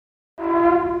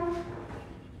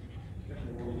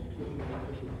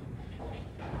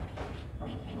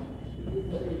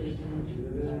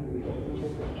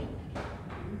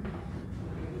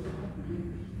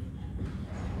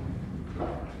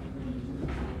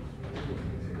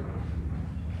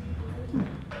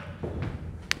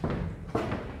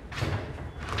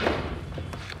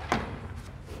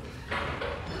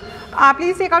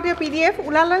Please take out your PDF.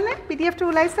 Ulalane PDF to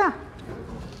ulaisa.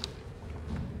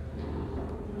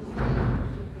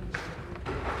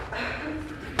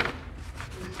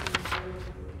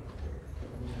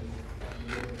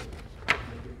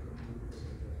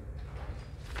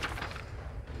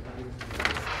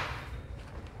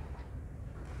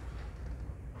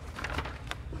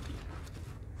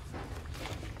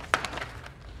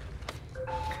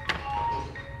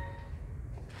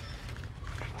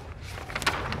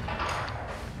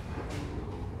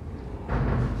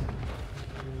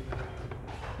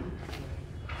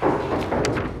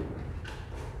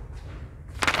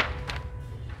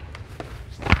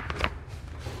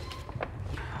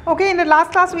 Okay, in the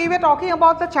last class we were talking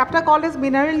about the chapter called as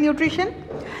mineral nutrition,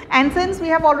 and since we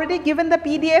have already given the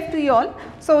PDF to you all,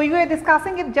 so we were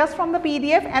discussing it just from the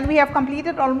PDF and we have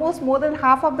completed almost more than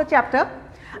half of the chapter.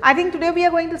 I think today we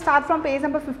are going to start from page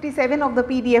number 57 of the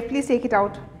PDF. Please take it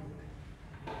out.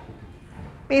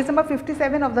 Page number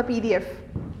 57 of the PDF.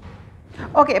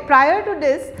 Okay, prior to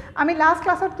this, I mean last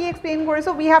class what key explain kore,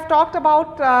 so we have talked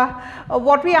about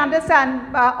what we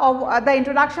understand of the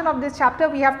introduction of this chapter.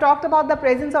 We have talked about the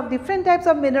presence of different types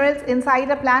of minerals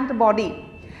inside a plant body.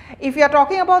 If you are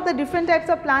talking about the different types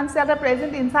of plants that are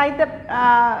present inside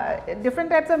the different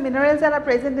types of minerals that are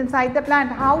present inside the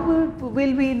plant, how will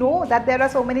we know that there are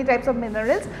so many types of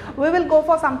minerals? We will go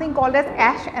for something called as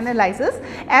ash analysis.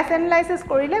 Ash analysis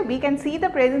korile we can see the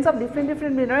presence of different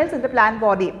minerals in the plant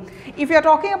body. If you are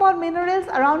talking about minerals,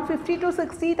 around 50 to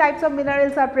 60 types of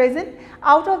minerals are present.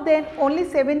 Out of them, only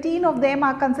 17 of them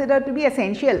are considered to be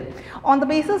essential, on the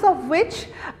basis of which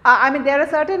I mean there are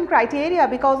certain criteria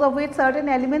because of which certain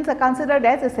elements are considered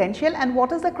as essential. And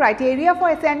what is the criteria for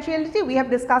essentiality? We have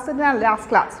discussed it in our last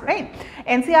class, right?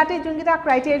 NCERT junkita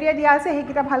criteria diya ase he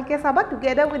kita bhalke saba,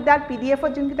 together with that PDF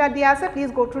junkita diya ase,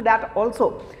 please go through that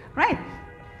also, right?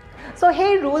 So,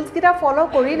 hey rules kita follow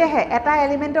korile hai eta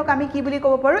element ok ami ki boli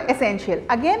kobo paru essential.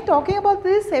 Again talking about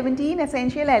these 17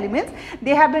 essential elements,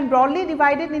 they have been broadly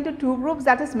divided into two groups,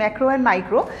 that is macro and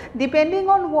micro, depending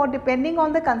on what, depending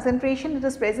on the concentration it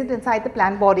is present inside the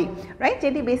plant body, right?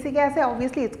 Jeti basic ase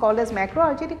obviously it's called as macro,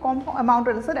 or jeti com amount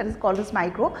ase that is called as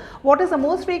micro. What is the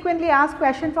most frequently asked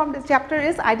question from this chapter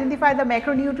is identify the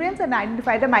macronutrients and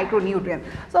identify the micronutrients.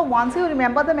 So, once you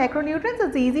remember the macronutrients,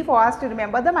 it's easy for us to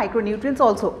remember the micronutrients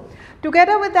also.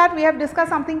 Together with that, we have discussed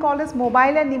something called as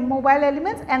mobile and immobile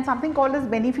elements and something called as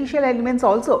beneficial elements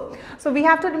also. So, we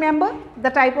have to remember the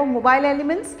type of mobile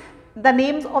elements, the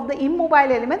names of the immobile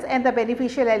elements and the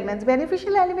beneficial elements.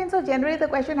 Beneficial elements, so generally the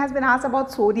question has been asked about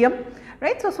sodium,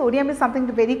 right? So, sodium is something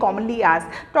very commonly asked.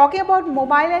 Talking about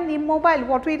mobile and immobile,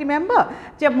 what we remember?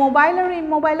 Jab mobile or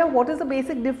immobile, what is the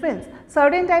basic difference?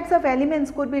 Certain types of elements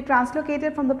could be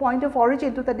translocated from the point of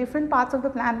origin to the different parts of the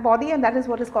plant body, and that is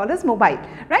what is called as mobile,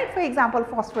 right? For example,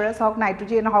 phosphorus,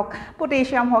 nitrogen,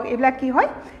 potassium,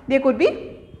 they could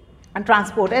be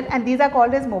transported, and these are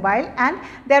called as mobile. And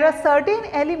there are certain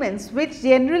elements which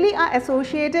generally are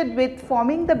associated with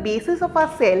forming the basis of a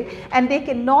cell, and they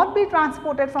cannot be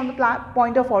transported from the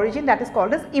point of origin, that is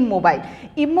called as immobile.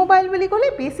 Immobile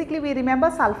basically we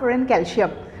remember sulfur and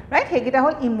calcium, right? Hegita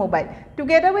whole immobile.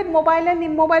 Together with mobile and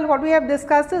immobile, what we have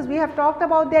discussed is we have talked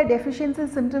about their deficiency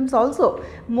symptoms also.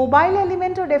 Mobile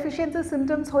element or deficiency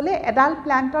symptoms hole adult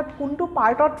plant or kuntu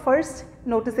part or first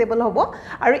noticeable hobo,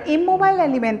 or immobile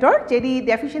element or jedi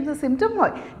deficiency symptom hoy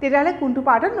tetale kuntu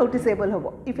part or noticeable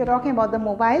hobo. If you are talking about the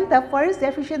mobile, the first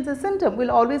deficiency symptom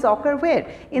will always occur where?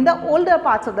 In the older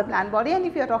parts of the plant body, and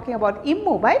if you are talking about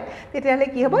immobile,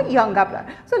 tetale ki hobo? Younger plant.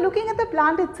 So, looking at the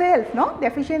plant itself, no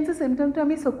deficiency symptom to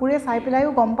ami sokure sai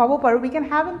pelayo gom pabo paru, we can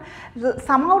have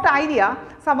somehow idea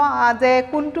the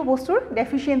kuntu bostur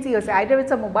deficiency hoise, either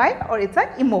it's a mobile or it's a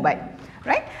immobile,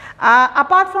 right?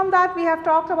 Apart from that, we have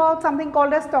talked about something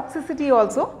called as toxicity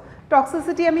also.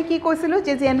 Toxicity ami ki koisilu,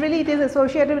 generally it is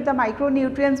associated with the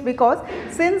micronutrients, because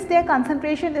since their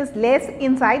concentration is less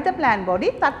inside the plant body,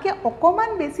 tatke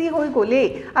okoman besi hoi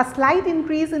gole a slight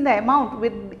increase in the amount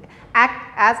will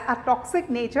act as a toxic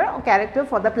nature or character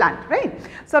for the plant, right?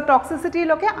 So, toxicity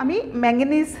loke ami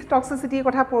manganese toxicity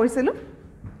kotha porisilu.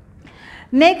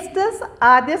 Next is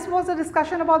this was a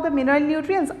discussion about the mineral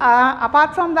nutrients.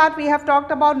 Apart from that, we have talked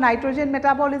about nitrogen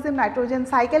metabolism, nitrogen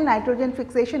cycle, nitrogen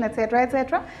fixation,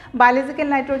 etc., biological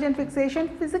nitrogen fixation,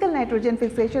 physical nitrogen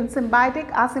fixation, symbiotic,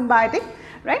 asymbiotic,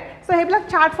 right? So, heblak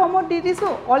chart form of DD,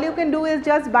 so all you can do is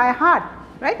just by heart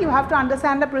right? You have to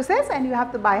understand the process and you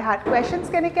have to by heart. Questions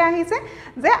keneke ahise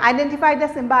je identify the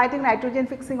symbiotic nitrogen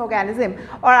fixing organism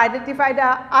or identify the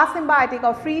asymbiotic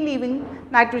or free living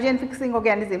nitrogen fixing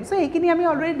organism. So ekini ami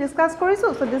already discussed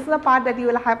korisu. So this is a part that you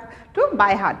will have to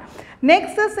by heart.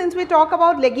 Next is, since we talk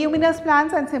about leguminous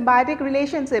plants and symbiotic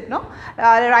relationship, no,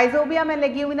 rhizobium and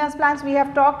leguminous plants, we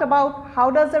have talked about how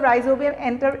does the rhizobium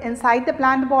enter inside the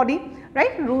plant body,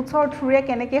 right? Roots or through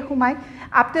keneke humai.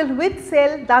 Up till which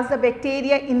cell does the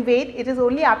bacteria invade? It is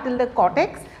only up till the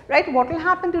cortex, right? What will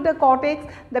happen to the cortex?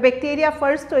 The bacteria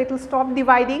first, so it will stop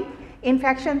dividing.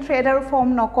 Infection thread or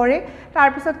form nokore.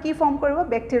 Tar pisot ki form koribo?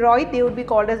 Bacteroid. They would be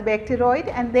called as bacteroid.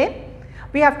 And then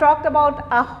we have talked about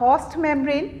a host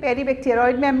membrane,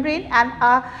 peribacteroid membrane, and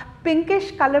a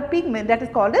pinkish color pigment that is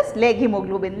called as leg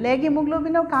hemoglobin. Leg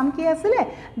hemoglobin or kam ki asile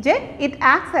je it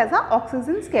acts as a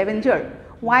oxygen scavenger.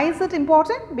 Why is it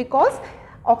important? Because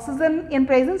oxygen, in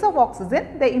presence of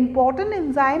oxygen, the important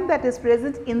enzyme that is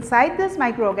present inside this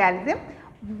microorganism,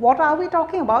 what are we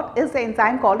talking about, is the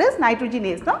enzyme called as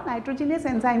nitrogenase. No, nitrogenase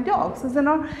enzyme to oxygen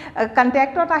or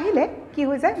contact or ahile ki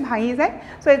hoy jay bhangi jay.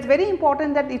 So it's very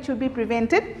important that it should be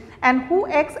prevented. And who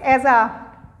acts as a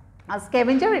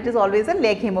scavenger? It is always a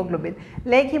leg hemoglobin.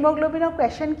 Leg hemoglobin or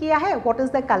question kiya hai, what is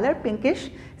the color?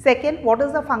 Pinkish. Second, what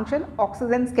is the function?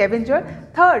 Oxygen scavenger.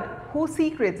 Third, who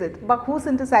secretes it, but who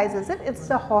synthesizes it? It's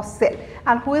the host cell.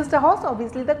 And who is the host?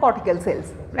 Obviously the cortical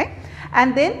cells, right?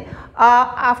 And then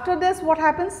after this, what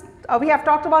happens? We have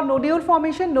talked about nodule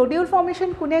formation. Nodule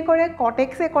formation kune kore,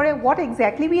 cortex se kore. What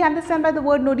exactly we understand by the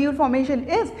word nodule formation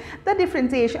is the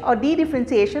differentiation or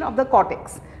de-differentiation of the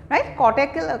cortex, right?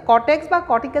 Cortex ba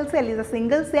cortical cell is a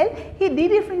single cell. He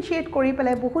de-differentiate kori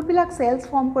pelai bahut bilak cells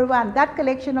form koribo, and that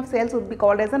collection of cells would be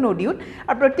called as a nodule.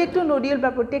 A protective nodule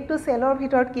ba protective cell or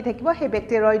bhitor ki thakibo, he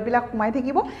bacteroid bilak humai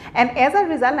thakibo, and as a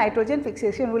result nitrogen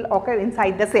fixation will occur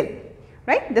inside the cell.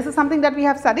 Right? This is something that we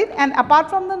have studied, and apart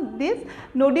from this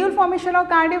nodule formation of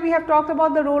cardio, we have talked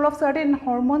about the role of certain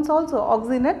hormones also,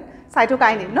 auxin and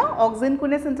cytokinin. No, auxin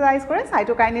kune synthesize kore,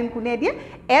 cytokinin kune diye.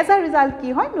 As a result, ki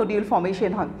hoy nodule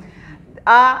formation hoy.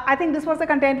 I think this was the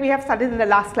content we have studied in the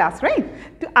last class,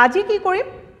 right? To aji ki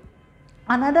korim?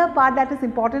 Another part that is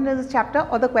important in this chapter,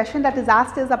 or the question that is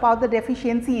asked, is about the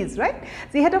deficiencies, right?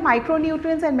 So, here the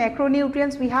micronutrients and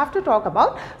macronutrients we have to talk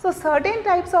about. So, certain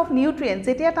types of nutrients,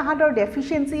 jetia tahador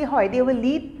deficiency hoy, they will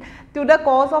lead to the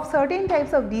cause of certain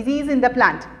types of disease in the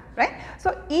plant, right?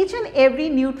 So, each and every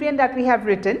nutrient that we have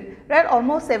written, right,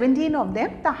 almost 17 of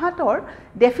them, tahator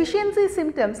deficiency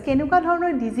symptoms kenuka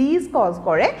dhoroner disease cause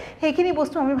kore, hekhini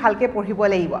bostu ami bhalke poribo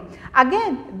lagibo.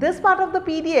 Again, this part of the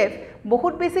PDF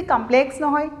bahut basic complex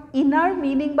nohoy, inner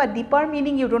meaning but deeper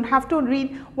meaning you don't have to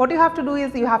read. What you have to do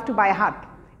is you have to by heart.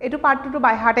 Etu part to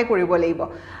by heart koribo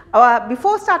lagibo.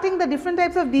 Before starting the different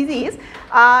types of disease,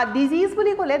 disease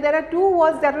boli kole, there are two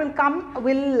words that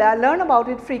will learn about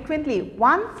it frequently.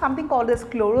 One, something called as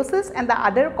chlorosis, and the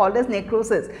other called as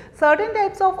necrosis. Certain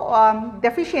types of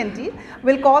deficiency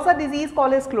will cause a disease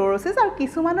called as chlorosis, or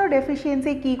kisumanor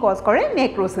deficiency ki cause kore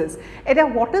necrosis.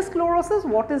 What is chlorosis?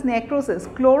 What is necrosis?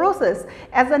 Chlorosis,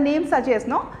 as the name suggests,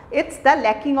 no, it's the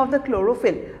lacking of the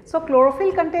chlorophyll. So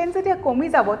chlorophyll contains it komi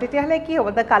jabo, tetihale ki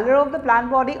hobo, the color of the plant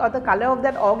body or the color of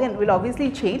that organ will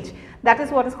obviously change. That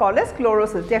is what is called as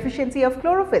chlorosis, deficiency of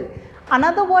chlorophyll.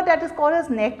 Another word that is called as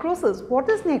necrosis. What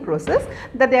is necrosis?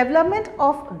 The development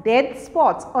of dead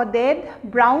spots or dead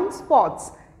brown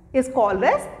spots is called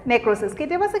as necrosis.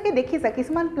 Keteba sake dekhisa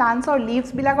kisman plants or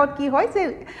leaves bilagot ki hoy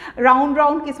se round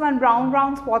kisman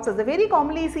brown spots is very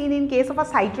commonly seen in case of a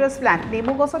citrus plant.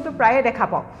 Nemu gosot to praye dekha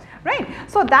pao, right?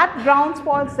 So that brown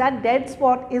spots, that dead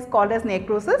spot is called as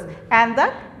necrosis, and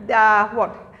the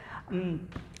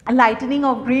lightening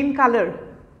of green color,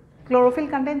 chlorophyll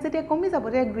contains it komi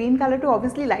jabo, green color to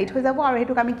obviously light hoy jabo, aru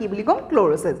hetuk ami ki boli kom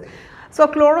chlorosis. So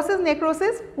chlorosis,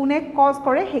 necrosis kune cause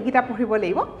kore hegita poribo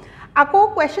lagibo. Ako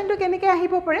question to keneke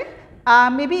ahibo pare,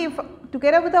 maybe if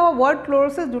together with our word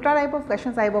chlorosis, duta type of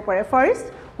questions ahibo pare.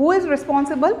 First, who is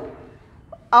responsible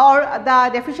or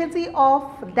the deficiency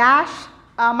of dash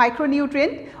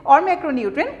micronutrient or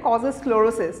macronutrient causes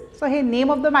chlorosis. So, hey, name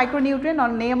of the micronutrient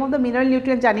or name of the mineral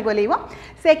nutrient janibo laibo.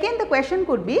 Second, the question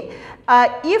could be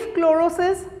if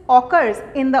chlorosis occurs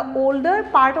in the older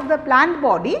part of the plant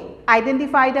body,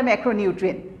 identify the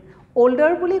macronutrient.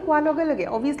 Older boli koa loge loge,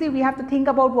 obviously we have to think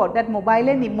about what, that mobile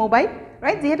and immobile,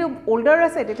 right? Jehetu older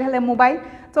ase tetihale mobile.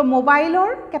 So mobile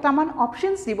or ketaman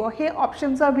options dibo, he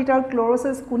options are bitor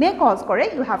chlorosis kune cause kore,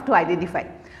 you have to identify.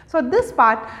 So this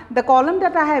part, the column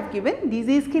that I have given,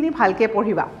 disease kini bhalke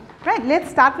poriba, right? Let's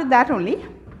start with that only.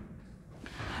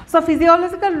 So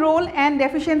physiological role and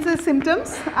deficiency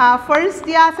symptoms, first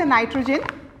dia ase nitrogen.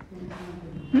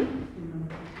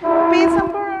 Page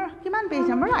number, kiman page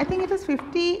number? I think it is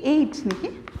 58 niki.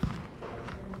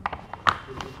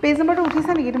 Page number to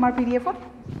uthisa niki tomar PDF ot?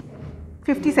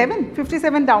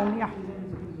 57 down, yeah.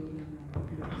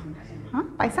 Huh?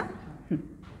 Paisa?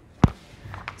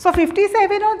 So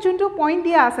 57 on junto point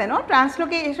dia ase no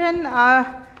translocation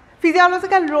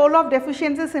physiological role of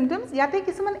deficiency symptoms yate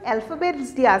kisuman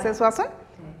alphabets dia ase so ason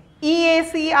E A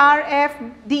C R F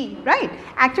D, right?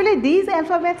 Actually these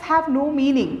alphabets have no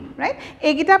meaning, right?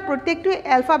 Egita protektu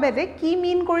alphabet e ki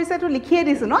mean korise to likhiye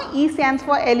disu no. E stands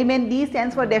for element, D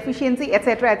stands for deficiency,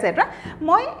 etc.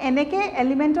 Moi eneke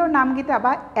elementor naam gita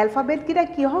ba alphabet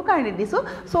kita kiho karone disu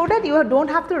so that you don't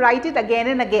have to write it again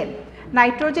and again.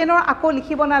 Nitrogen or ako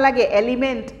likhibo na lage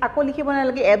element, ako likhibo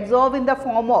na lage absorb in the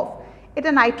form of. Eta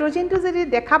nitrogen to jodi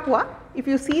dekha pua, if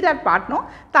you see that part no,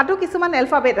 tato kisuman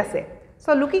alphabet ase.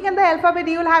 So looking at the alphabet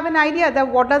you will have an idea that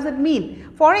what does it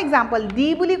mean. For example,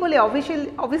 D buli kole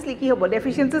obviously ki hobo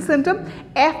deficiency symptom,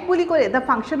 F buli kole the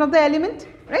function of the element,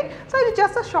 right? So it is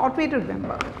just a short way to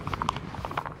remember.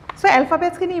 So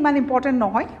alphabets kini iman important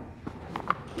nohoy.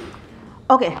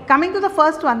 Okay, coming to the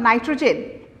first one,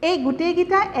 nitrogen. A gute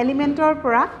gita elementor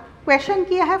pora question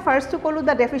ki hai first to kolu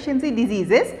the deficiency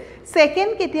diseases.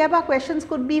 Second, ketiaba questions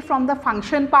could be from the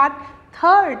function part.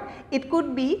 Third, it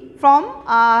could be from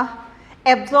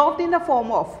absorbed in the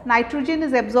form of. Nitrogen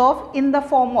is absorbed in the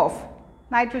form of.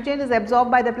 Nitrogen is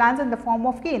absorbed by the plants in the form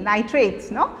of ki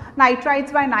nitrates, no?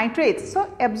 Nitrites by nitrates. So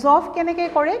absorb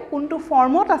keneke kore kuntu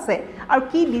formot ase aru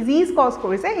ki disease cause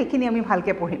korise hekhini ami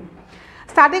bhalke pohim.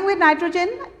 Starting with nitrogen,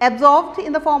 absorbed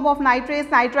in the form of nitrates,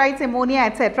 nitrites, ammonia,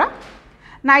 etc.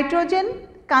 Nitrogen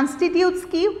constitutes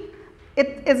ki,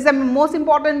 it is the most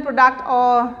important product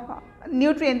or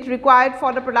nutrient required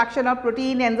for the production of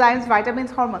protein, enzymes,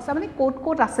 vitamins, hormones. So many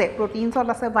quote ase, proteins ot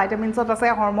ase, vitamins ot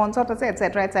ase, hormones ot ase,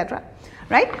 etc.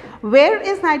 Right? Where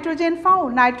is nitrogen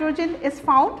found? Nitrogen is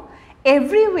found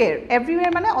everywhere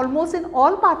mane almost in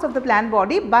all parts of the plant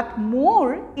body, but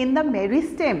more in the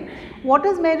meristem. What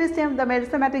is meristem? The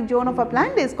meristematic zone of a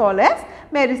plant is called as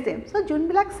meristem. So jun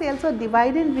bilak cells or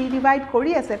divide and redivide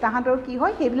kori ase tahator ki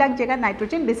hoy hebilak jaga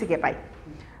nitrogen besike pai,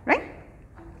 right?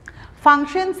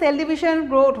 Function, cell division,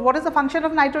 growth. What is the function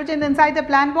of nitrogen inside the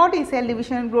plant body? Cell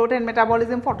division, growth and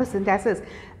metabolism, photosynthesis.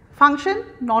 Function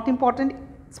not important,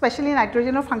 especially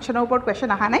nitrogen or function upor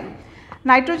question aha nai.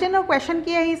 Nitrogen or question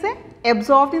ki ahise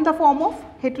absorbed in the form of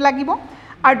hetu lagibo.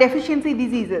 Our deficiency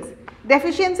diseases.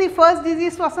 Deficiency first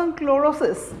disease was on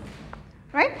chlorosis,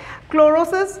 right?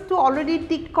 Chlorosis to already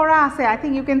tick kora ase, I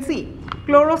think you can see.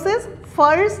 Chlorosis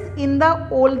first in the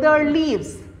older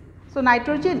leaves. So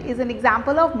nitrogen is an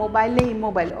example of mobile le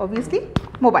immobile, obviously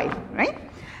mobile, right?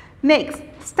 Next,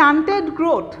 stunted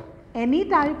growth. Any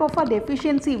type of a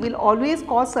deficiency will always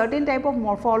cause certain type of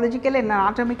morphological and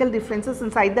anatomical differences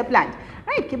inside the plant,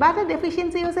 right? Kibata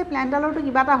deficiency hoise plant alor to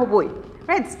kibata hoboi,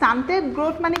 right? Stunted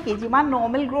growth mane ki jiman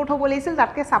normal growth hobo laisil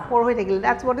tatke sapor hoy thakil,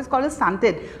 that's what is called as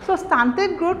stunted. So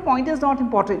stunted growth point is not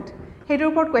important.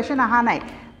 Hetu upor question aha nai.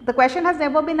 The question has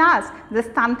never been asked, the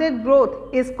stunted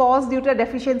growth is caused due to a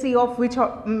deficiency of which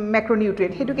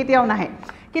macronutrient. Hetu ketiao nahe.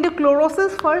 Kintu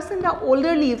chlorosis first in the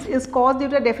older leaves is caused due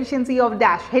to a deficiency of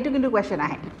dash. Hetu kintu question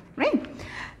ahe, right?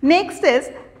 Next is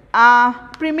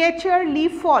premature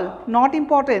leaf fall, not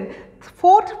important.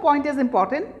 Fourth point is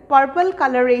important, purple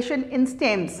coloration in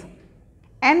stems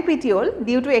and petiole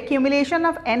due to accumulation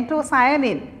of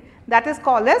anthocyanin, that is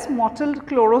called as mottled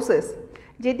chlorosis.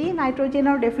 Jedi nitrogen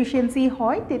or deficiency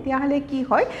hoy tetia hale ki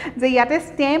hoy je yate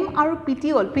stem aru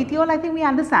petiole I think we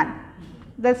understand,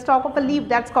 the stalk of a leaf,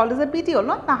 that's called as a petiole,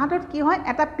 no? Tahatot ki hoy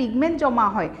eta pigment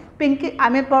joma hoy, pink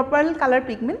purple color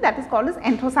pigment, that is called as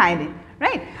anthocyanin,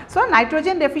 right? So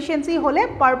nitrogen deficiency hole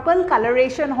purple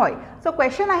coloration hoy. So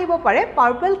question ahibo pare,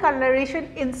 purple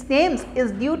coloration in stems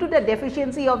is due to the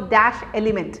deficiency of dash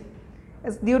element,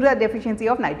 is due to the deficiency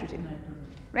of nitrogen,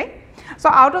 right? So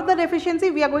out of the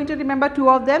deficiency we are going to remember two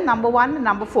of them, number 1 and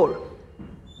number 4.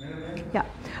 Yeah.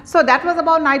 So that was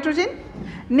about nitrogen.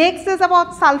 Next is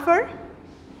about sulfur.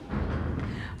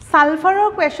 Sulfur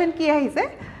or question ki hai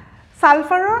se?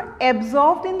 Sulfur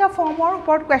absorbed in the form or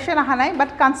what question aha nai,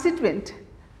 but constituent.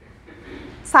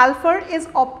 Sulfur is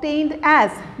obtained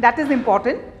as, that is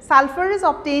important. Sulfur is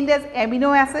obtained as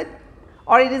amino acid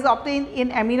or it is obtained in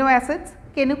amino acids.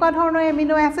 Kenuka dhoroner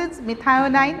amino acids,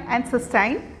 methionine and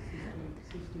cysteine.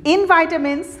 In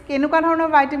vitamins, kenuka dhoroner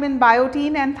vitamin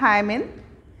biotin and thiamine,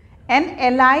 and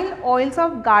allyl oils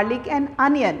of garlic and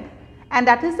onion. And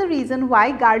that is the reason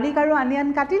why garlic aru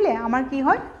onion katile amar ki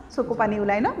hoy choku pani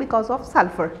ulai no, because of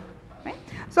sulfur, right?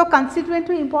 So constituent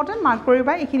to important, mark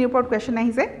koriba, ekhini upor question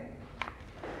ahise.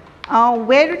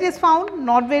 Where it is found,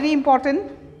 not very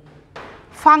important.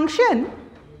 function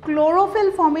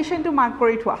chlorophyll formation to mark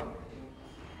kori thua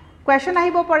question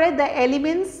ahibo pare the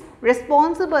elements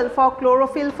responsible for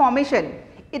chlorophyll formation.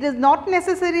 It is not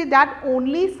necessary that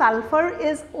only sulfur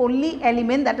is only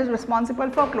element that is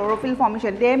responsible for chlorophyll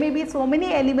formation. There may be so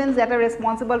many elements that are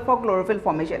responsible for chlorophyll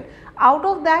formation. Out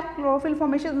of that, chlorophyll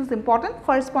formation is important.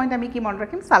 First point ami ki mon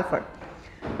rakhim sulfur,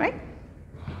 right?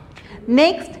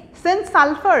 Next, since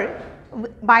sulfur,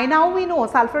 by now we know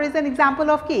sulfur is an example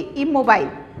of ki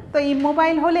immobile. So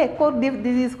immobile hole ko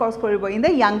disease cause koribo in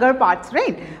the younger parts,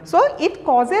 right? So it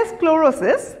causes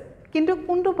chlorosis kintu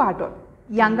kuntu part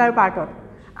younger part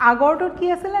agortot ki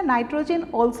asile nitrogen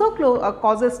also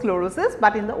causes chlorosis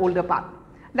but in the older part.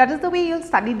 That is the way you will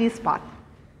study this part,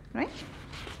 right?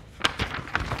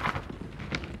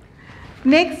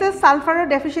 Next is sulfur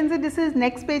deficiency. This is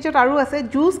next page ot aru ase.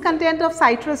 Juice content of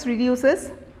citrus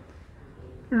reduces,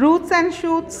 roots and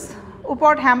shoots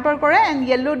upor hamper kore and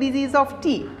yellow disease of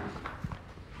tea.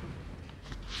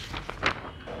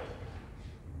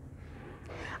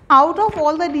 Out of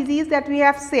all the disease that we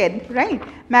have said, right,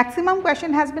 maximum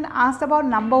question has been asked about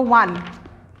number 1,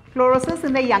 chlorosis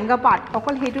in the younger part.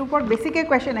 Okol hetu upor basic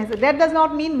question aise. That does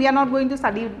not mean we are not going to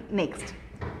study next.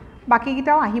 Baki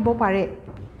kitao ahibo pare.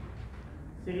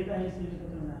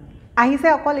 Ahise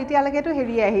okol etia lage to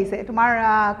heri ahise.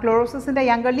 Tumar chlorosis in the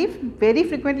younger leaf, very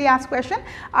frequently asked question.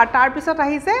 Ar tar pisot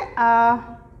ahise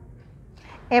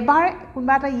ebar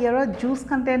kunba ta year juice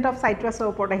content of citrus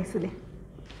upor ahisile.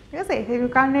 Yes, you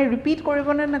can repeat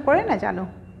koribone na kore na jano.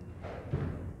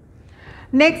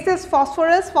 Next is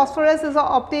phosphorus. Phosphorus is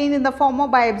obtained in the form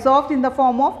of by absorbed in the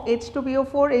form of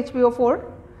H2PO4, HPO4.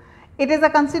 It is a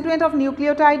constituent of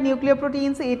nucleotide,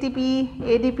 nucleoproteins, ATP,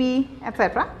 ADP,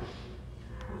 etc.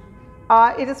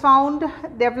 It is found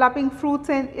developing fruits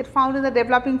and found in the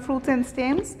developing fruits and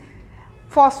stems.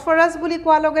 Phosphorus buli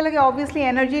koa loge loge obviously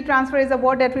energy transfer is a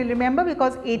word that we remember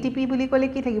because ATP buli kole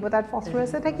ki thakibo that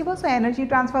phosphorus thakibo, so energy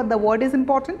transfer the word is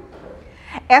important.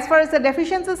 As far as the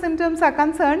deficiency symptoms are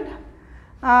concerned,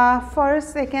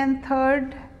 first, second,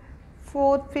 third,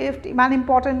 fourth, fifth iman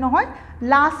important nohoy.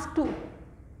 Last two,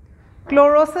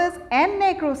 chlorosis and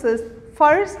necrosis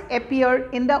first appear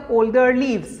in the older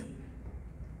leaves.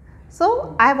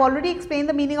 So I have already explained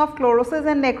the meaning of chlorosis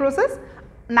and necrosis.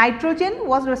 Nitrogen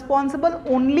was responsible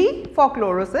only for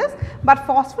chlorosis, but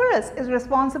phosphorus is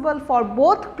responsible for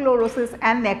both chlorosis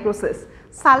and necrosis.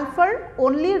 Sulfur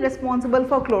only responsible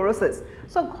for chlorosis.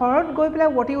 So ghorot goi pela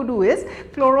what you do is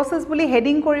chlorosis buli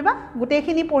heading koriba, gutei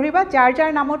khini poriba, jar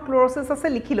jar namot chlorosis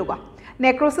ase likhi loba.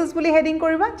 Necrosis buli heading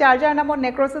koriba, jar jar namot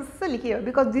necrosis ase likhi loba,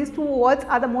 because these two words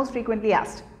are the most frequently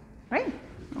asked, right?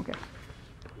 Okay.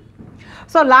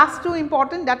 So last two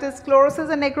important, that is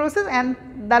chlorosis and necrosis, and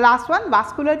the last one,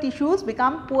 vascular tissues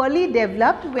become poorly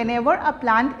developed whenever a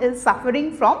plant is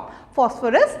suffering from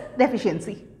phosphorus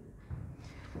deficiency.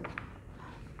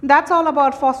 That is all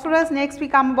about phosphorus. Next we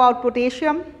come about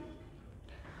potassium.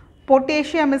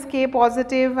 Potassium is K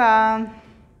positive.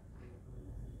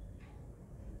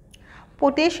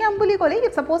 Potassium buli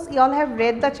kole, suppose you all have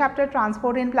read the chapter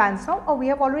transport in plants now, or we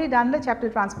have already done the chapter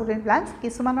transport in plants,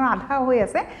 kisumanon adha hoi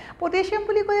ase. Potassium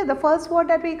buli kole, the first word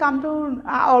that we come to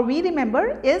or we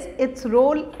remember is its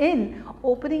role in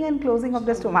opening and closing of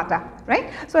the stomata,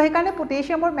 right? So hekarone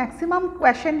potassium or maximum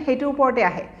question hetu uporte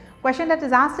ahe. Question that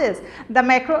is asked is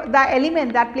the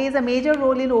element that plays a major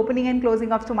role in opening and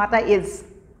closing of stomata is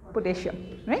potassium,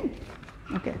 right?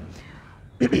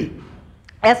 Okay.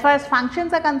 As far as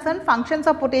functions are concerned, functions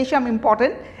of potassium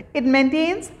important. It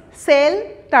maintains cell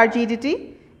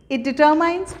turgidity, it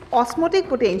determines osmotic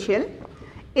potential,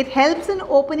 it helps in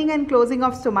opening and closing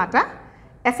of stomata,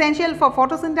 essential for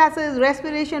photosynthesis,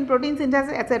 respiration, protein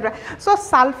synthesis, etc. So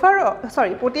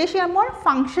potassium or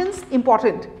functions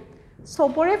important.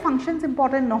 Sobore functions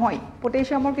important nohoy,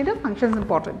 potassium or kintu functions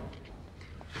important.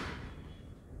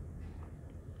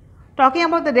 Talking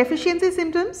about the deficiency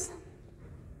symptoms,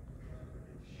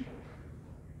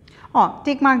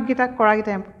 tick mark gita kora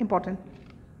gita important.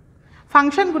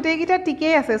 Function gutei gita tike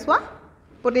ase swa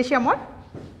potassium or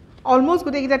almost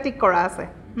gutei gita tick kora ase.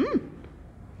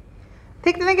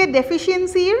 Thik teneke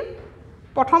deficiency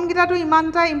prothom gita to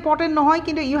iman ta important nohoy,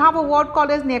 kintu you have a word called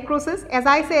as necrosis. As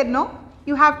I said, no,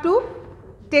 you have to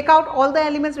take out all the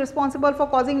elements responsible for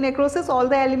causing necrosis, all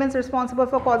the elements responsible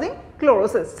for causing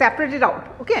chlorosis, separate it out.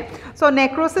 Okay. So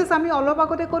necrosis ami olof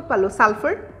agote kot palo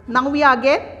sulfur. Now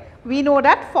we know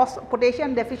that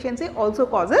potassium deficiency also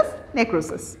causes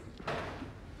necrosis.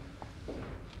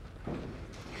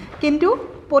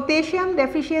 Kintu potassium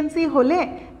deficiency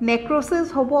hole necrosis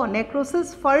hobo,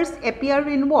 necrosis first appear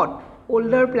in what?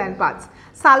 older plant parts.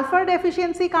 Sulfur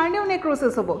deficiency karneo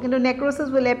necrosis hobo, kintu necrosis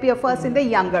will appear first in the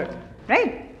younger,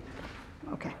 right?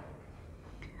 Okay.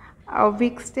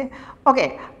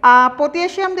 Okay.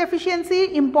 Potassium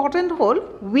deficiency important hole,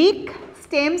 weak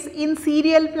stems in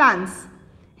cereal plants.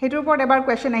 Hetu upor ebar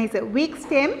question ahise, weak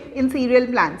stem in cereal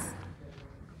plants.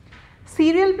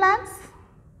 Cereal plants,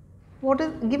 what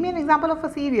is, give me an example of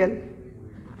a cereal,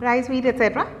 rice, wheat,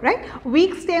 etc., right?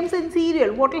 Weak stems in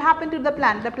cereal, what will happen to the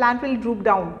plant? The plant will droop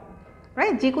down,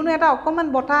 right? Jikono eta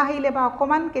okoman bota ahile ba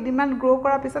okoman kedinman grow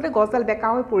kora pisote gosdal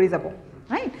beka hoi pori jabo,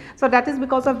 right? So that is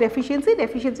because of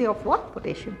deficiency of what?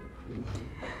 Potassium.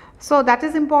 So that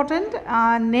is important.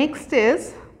 Next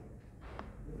is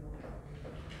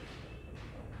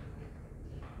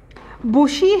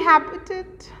bushy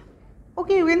habitat.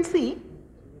 Okay, you can see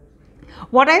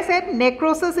what I said,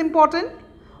 necrosis important,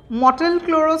 mottle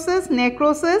chlorosis,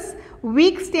 necrosis,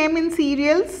 weak stem in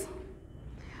cereals.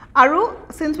 Aru,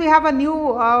 since we have a new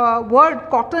word,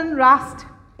 cotton rust,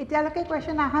 etyalake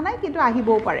question aha nai kintu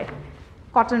ahibo pare,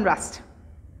 cotton rust.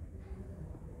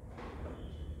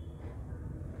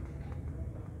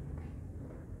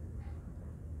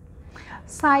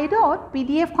 Side out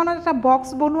PDF khonot eta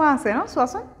box bonua ase no, so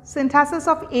synthesis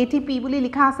of ATP boli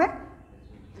likha ase.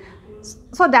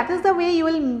 So that is the way you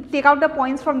will take out the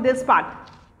points from this part.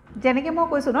 Jeneke mo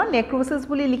koisu no, necrosis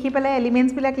boli likhi pelai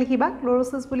elements bilak likhiba,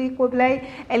 chlorosis boli koi pelai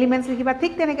elements likhiba.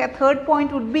 Thik teneke third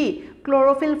point would be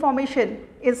chlorophyll formation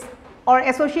is or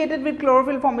associated with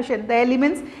chlorophyll formation. The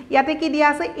elements yate ki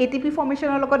dia ase ATP formation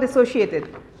logot associated,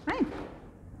 right?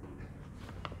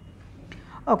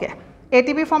 Okay.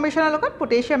 ATP formation logot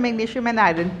potassium, magnesium and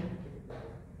iron.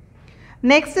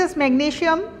 Next is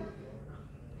magnesium.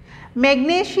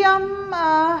 Magnesium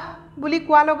buli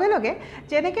kwa loge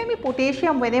jeneke ami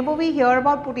potassium, whenever we hear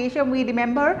about potassium we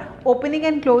remember opening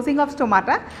and closing of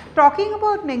stomata. Talking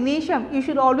about magnesium, you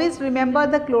should always remember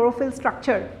the chlorophyll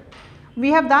structure. We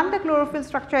have done the chlorophyll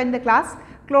structure in the class.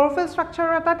 Chlorophyll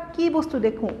structure atat ki bostu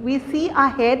dekhu, we see a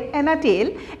head and a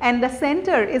tail and the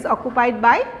center is occupied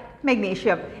by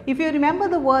magnesium. If you remember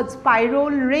the words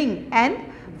pyrrole ring and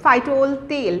phytol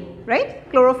tail, right?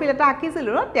 Chlorophyll eta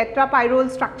akisilu no, tetrapyrrole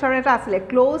structure eta asile.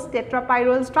 Closed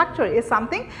tetrapyrrole structure is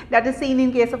something that is seen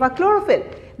in case of a chlorophyll.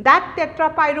 That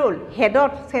tetrapyrrole head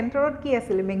or center ki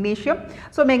asile magnesium.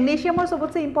 So magnesium or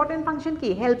sobotse important function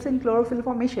ki helps in chlorophyll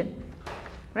formation,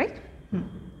 right?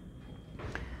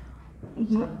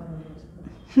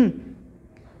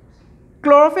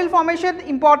 Chlorophyll formation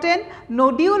important,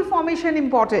 nodule formation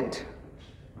important.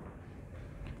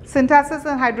 Synthesis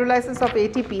and hydrolysis of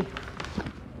ATP.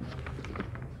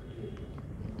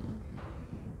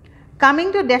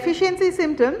 Coming to deficiency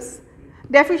symptoms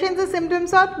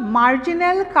are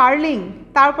marginal curling.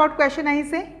 Tarpot question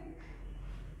ahise.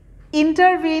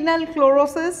 Intervenal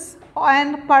chlorosis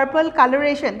and purple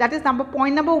coloration. That is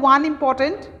point number 1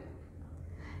 important.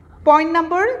 Point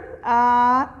number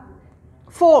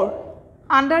 4.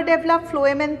 Underdeveloped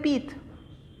phloem and pith.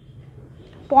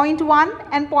 Point 1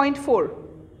 and point 4.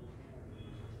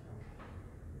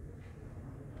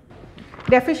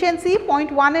 Deficiency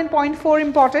point 1 and point 4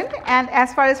 important, and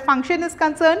as far as function is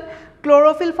concerned,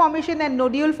 chlorophyll formation and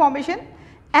nodule formation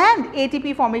and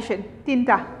ATP formation,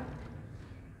 tinta.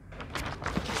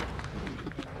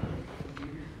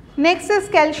 Next is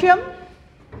calcium.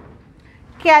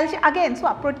 Again,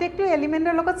 so protective element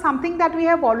logot something that we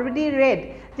have already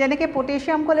read. Jeneke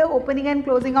potassium kole opening and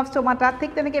closing of stomata,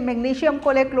 thik teneke magnesium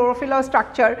kole chlorophyll or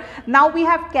structure. Now we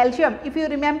have calcium. If you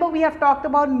remember, we have talked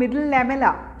about middle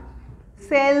lamella.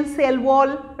 Cell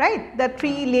wall, right? The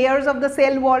 3 layers of the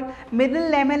cell wall.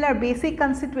 Middle lamellar basic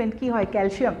constituent ki hoy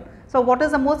calcium. So what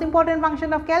is the most important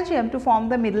function of calcium? To form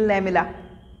the middle lamella,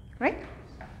 right?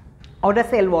 Or the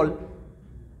cell wall.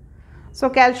 So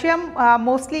calcium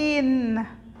mostly in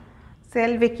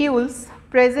cell vacuoles,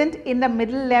 present in the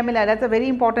middle lamella. That's a very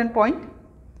important point.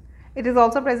 It is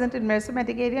also present in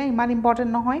mesomatic area. Iman important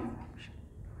no hoy.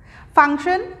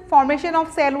 Function, formation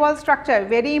of cell wall structure,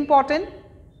 very important.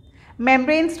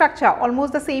 Membrane structure,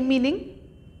 almost the same meaning.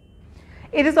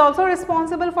 It is also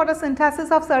responsible for the synthesis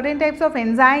of certain types of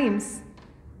enzymes.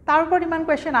 Tarpor iman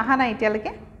question aha na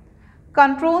etyaleke.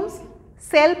 Controls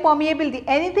cell permeability,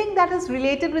 anything that is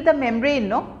related with the membrane,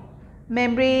 no?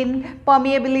 Membrane,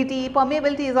 permeability.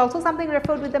 Permeability is also something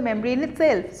referred with the membrane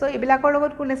itself. So ebilakor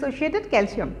logot kun associated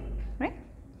calcium, right?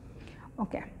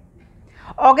 Okay.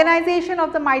 Organization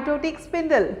of the mitotic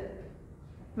spindle.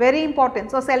 Very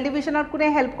important. So cell division or kune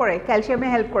help kore, calcium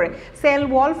help kore. Cell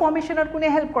wall formation or kune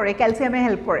help kore, calcium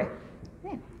help kore.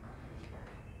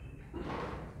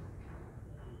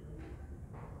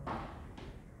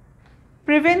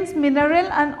 prevents mineral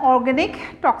and organic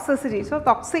toxicity. So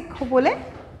toxic hobole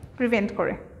prevent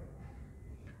kore.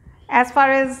 As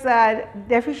far as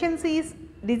deficiencies,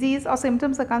 disease or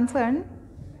symptoms are concerned,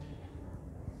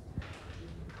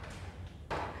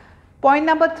 point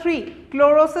number 3,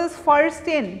 chlorosis first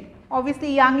in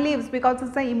obviously young leaves because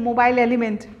it's an immobile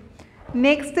element.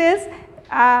 Next is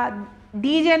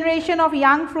degeneration of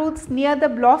young fruits near the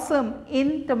blossom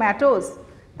in tomatoes.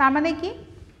 Tamane ki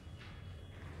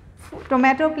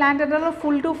tomato plant edaler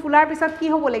full to fular pisat ki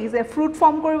hobo lagise fruit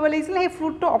form koribo lagisile he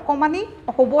fruit to okomani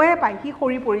hobohe pai ki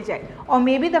hori pori jay or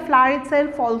maybe the flower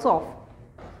itself falls off.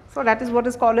 So that is what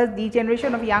is called as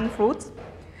degeneration of young fruits.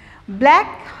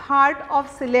 Black heart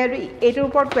of celery, etor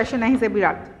upor question ahise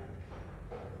birat.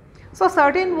 So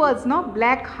certain words, no,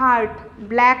 black heart,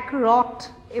 black rot,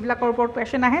 eblakor upor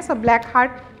question ahe, so black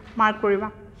heart mark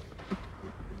koriba.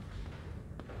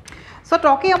 So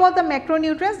talking about the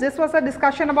macronutrients, this was a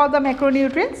discussion about the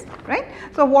macronutrients, right?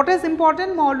 So what is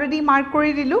important, I already mark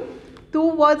kori dilu. 2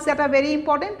 words that are very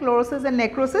important, chlorosis and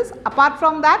necrosis. Apart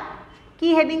from that,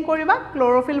 key heading koriba,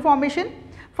 chlorophyll formation.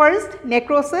 First,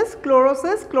 necrosis,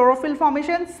 chlorosis, chlorophyll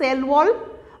formation, cell wall,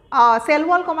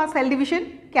 comma cell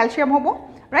division, calcium hobo,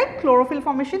 right? Chlorophyll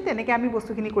formation, teneke ami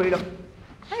bostu khini kori lom.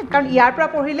 Right? Karon iyar pora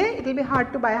porhile it will be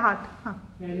hard to by heart.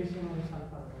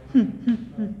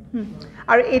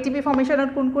 Aru ATP formation or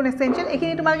kun essential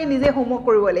ekhini tumaloke nije homework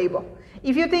koribo lagibo.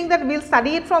 If you think that we'll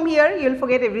study it from here, you will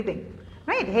forget everything,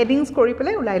 right? Headings kori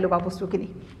pele ulai loba bostu khini.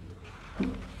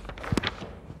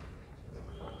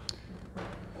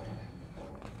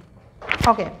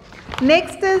 Okay,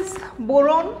 next is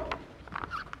boron.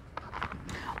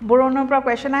 Boron or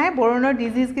question ahe, boron or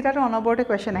disease kita to onaborte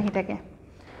question ahi thake.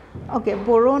 Okay,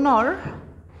 boron or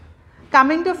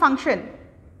coming to function.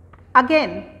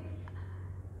 Again,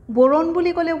 boron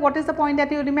buli kole, what is the point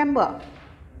that you remember?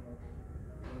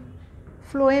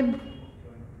 Phloem,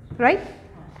 right?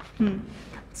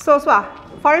 So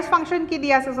first function ki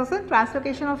diya ase so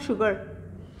translocation of sugar,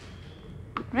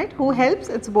 right? Who helps?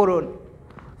 It's boron.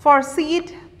 For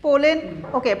seed, pollen,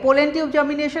 okay, pollen tube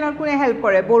germination or kune help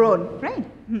kore, boron, right?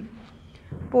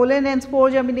 Pollen and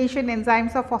spore germination,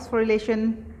 enzymes of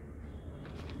phosphorylation.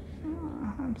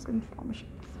 Information.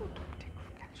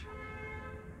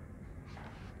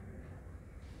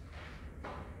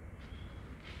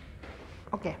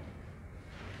 Okay.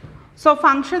 So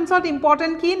functions are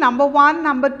important key, number 1,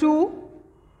 number 2,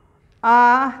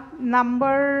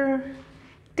 number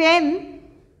 10,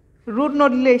 root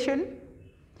nodulation,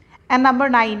 and number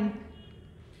 9.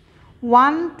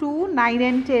 1, 2, 9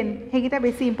 and 10, hegita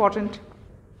basi important.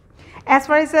 As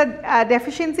far as the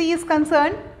deficiency is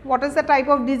concerned, what is the type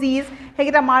of disease?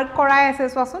 Hegita mark korai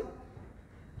ase swasun.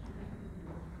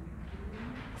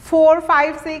 4,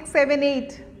 5, 6, 7,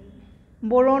 8.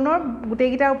 Boron or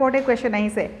gutegita uporte question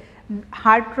ahise.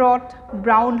 Heart rot,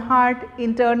 brown heart,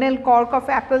 internal cork of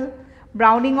apple,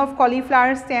 browning of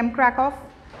cauliflower, stem crack of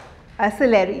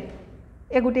celery.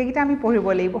 E gutegita ami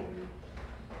poribo laibo.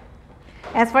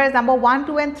 As far as number 1,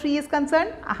 2 and 3 is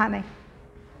concerned, aha nai.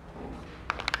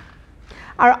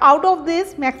 Out of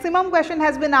this, maximum question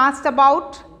has been asked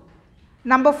about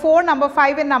number 4, number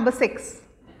 5 and number 6.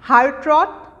 Heart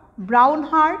rot, brown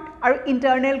heart or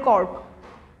internal cork.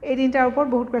 It interpret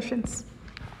both questions.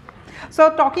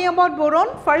 So talking about boron,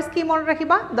 first key mon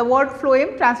rakhiba, the word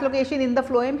phloem, translocation in the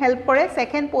phloem help kore.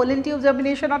 Second, pollen tube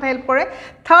germination ot help kore.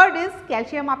 Third is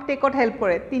calcium uptake ot help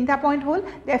kore. Tinta point hol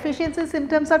deficiency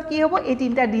symptoms ot ki hobo ei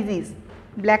tinta disease,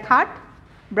 black heart,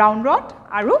 brown rot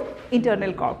aru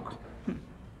internal cork.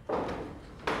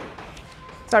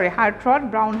 Sorry, heart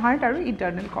rot, brown heart aru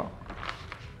internal cork.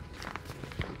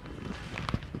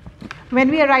 When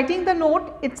we are writing the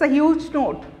note, it's a huge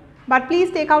note, but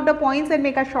please take out the points and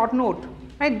make a short note,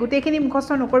 right? Gutekini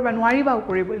mukhosto nokoriba nwariba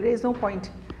ukoribo, there is no point,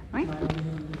 right?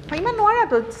 Iman nwara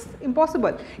to, it's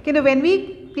impossible. When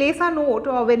we place a note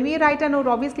or when we write a note,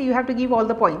 obviously you have to give all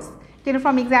the points.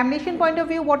 From examination point of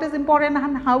view, what is important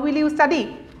and how will you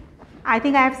study? I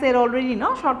think I have said already,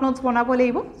 no, short notes bonabo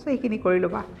leibo, so ekini kori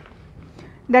loba.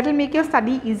 That will make your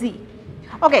study easy.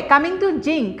 Okay, coming to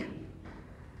zinc.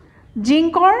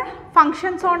 Zinc or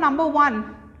functions or number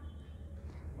 1,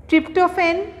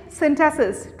 tryptophan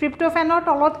synthesis. Tryptophan or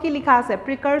tolot ki likha ase,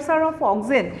 precursor of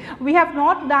auxin. We have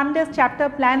not done this chapter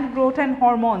plant growth and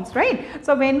hormones, right?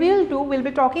 So when we will do, we will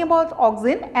be talking about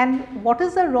auxin and what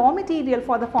is the raw material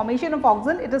for the formation of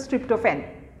auxin? It is tryptophan,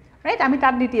 right? I mean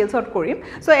that details out korim.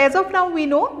 So as of now we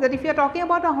know that if you are talking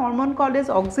about a hormone called as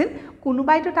auxin,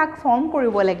 kunubai to tak form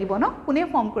koribo lagibo no, kune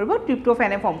form koribo,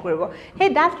 tryptophan form koribo.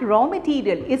 Hey, that raw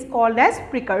material is called as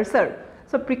precursor.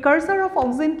 So precursor of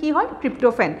oxygen ki hoy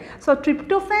tryptophan. So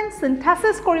tryptophan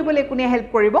synthesis koribole kune help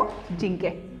koribo zinc,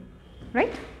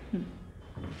 right?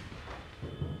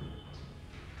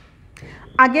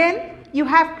 Again you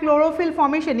have chlorophyll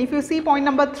formation. If you see point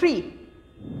number 3,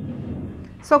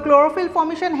 so chlorophyll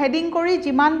formation heading kori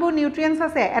jiman bu nutrients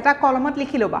ase eta column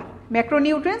likhi loba,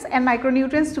 macronutrients and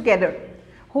micronutrients together,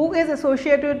 who is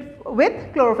associated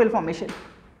with chlorophyll formation,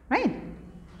 right?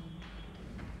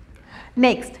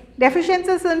 Next,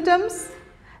 deficiency symptoms.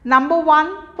 Number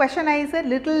 1 question is a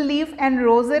little leaf and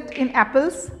rosette in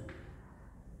apples.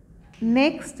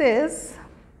 Next is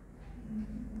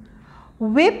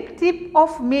whip tip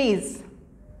of maize.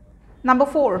 Number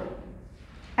 4,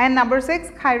 and number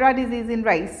 6, Khaira disease in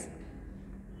rice.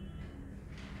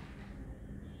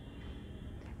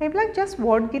 Like just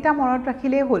word kita monot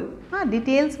rakhile hol.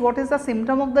 Details, what is the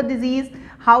symptom of the disease,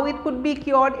 how it could be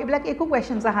cured, like eku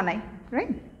questions aha nai,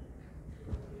 right?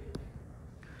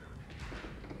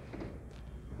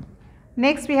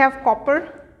 Next we have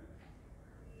copper.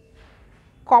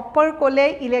 Copper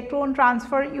kole electron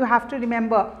transfer, you have to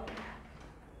remember.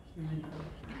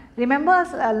 Remember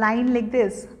a line like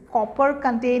this: copper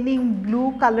containing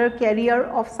blue color carrier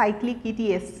of cyclic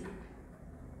ETS.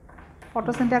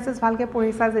 Photosynthesis bhalke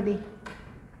porisa jedi.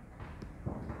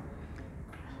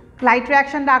 Light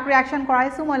reaction, dark reaction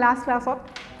koraisu moi last class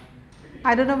ot.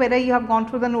 I don't know whether you have gone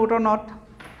through the note or not.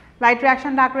 Light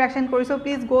reaction, dark reaction koriso,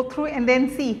 please go through and then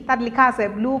see that likha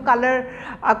ase blue color,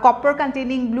 copper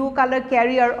containing blue color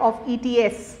carrier of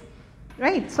ETS,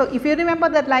 right? So if you remember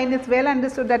that line, it's well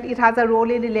understood that it has a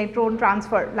role in electron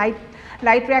transfer.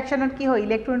 Light reaction ot ki hoy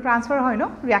electron transfer hoy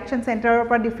no, reaction center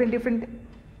or different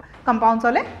compounds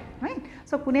hole, right?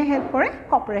 So kune help kore,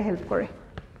 copper help kore.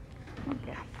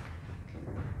 Okay,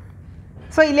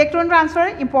 so electron transfer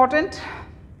important.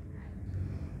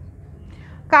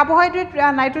 Carbohydrate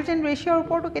nitrogen ratio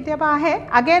report ketiaba ahe.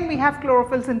 Again we have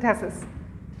chlorophyll synthesis.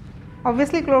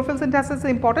 Obviously chlorophyll synthesis is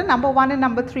important. Number 1 and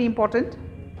number 3 important.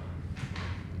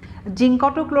 Zinc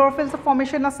to chlorophyll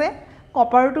formation ase,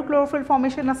 copper to chlorophyll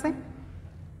formation ase.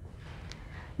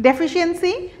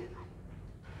 Deficiency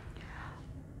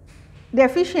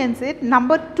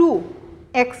number 2,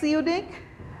 exudic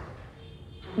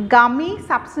gummy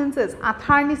substances,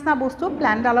 athar nisna bostu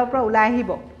plant dalor pora ulai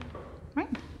ahibo,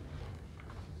 right?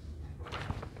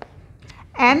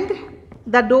 And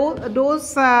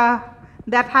those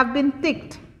that have been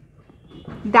ticked,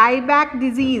 dieback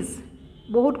disease,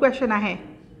 bahut question ahe.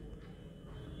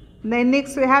 Then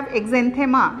next we have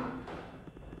exanthema,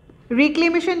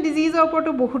 reclamation disease or upor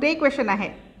to bahutei question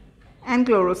ahe, and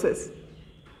chlorosis.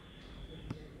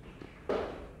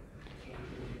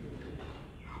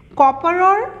 Copper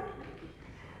or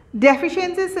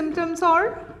deficiency symptoms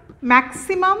or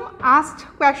maximum asked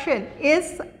question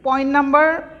is point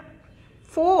number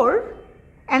 4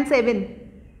 and 7,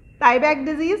 dieback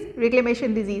disease,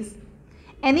 reclamation disease.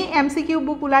 Any MCQ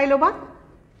book ulai loba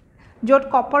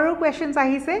jot copper questions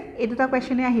ahise, ei duta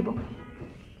question e ahibo.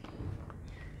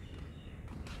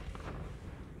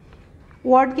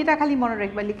 Word kita khali mono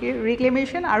rakhba,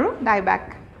 reclamation aru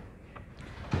dieback.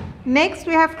 Next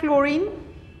we have chlorine.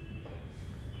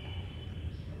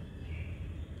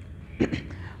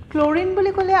 Chlorine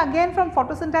boli kole again from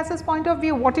photosynthesis point of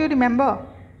view, what do you remember?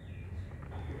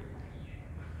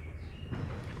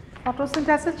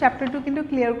 Photosynthesis chapter 2 kintu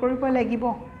clear koribo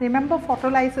lagibo. Remember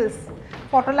photolysis.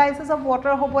 Photolysis of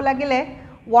water hobo lagile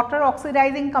water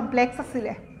oxidizing complex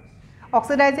asile.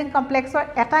 Oxidizing complex or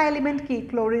eta element ki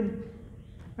chlorine,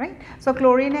 right? So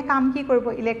chlorine e kaam ki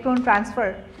koribo, electron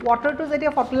transfer. Water to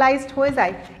jeti photolized hoi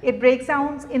jay, it breaks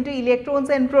down into electrons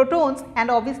and protons, and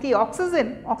obviously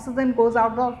oxygen goes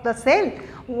out of the cell.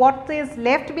 What is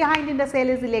left behind in the cell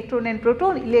is electron and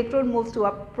proton. Electron moves to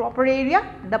a proper area,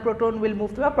 the proton will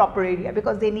move to a proper area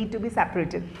because they need to be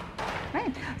separated,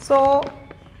 right? So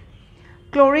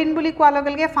chlorine boli kwa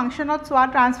logelge function of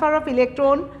transfer of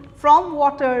electron from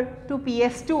water to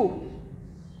PS2.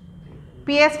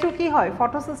 PS2 ki hoy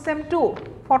photosystem 2.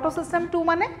 Photosystem 2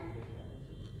 mane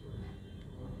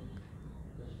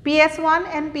PS1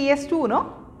 and PS2,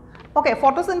 no? Okay,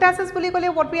 photosynthesis boli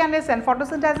kole what we understand,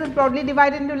 photosynthesis is broadly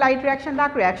divided into light reaction,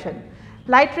 dark reaction.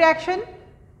 Light reaction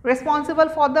responsible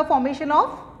for the formation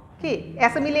of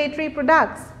assimilatory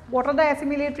products. What are the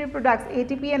assimilatory products?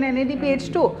 ATP and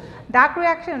NADPH2. Dark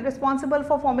reaction responsible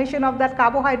for formation of that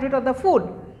carbohydrate or the food.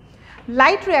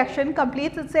 Light reaction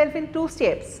completes itself in 2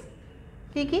 steps.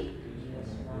 Kiki?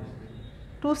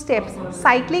 2 steps,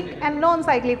 cyclic and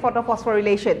non-cyclic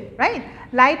photophosphorylation, right?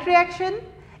 Light reaction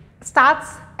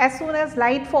starts as soon as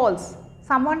light falls.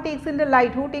 Someone takes in the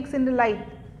light. Who takes in the light?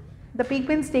 The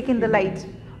pigments take in the light.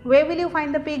 Where will you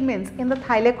find the pigments? In the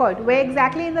thylakoid. Where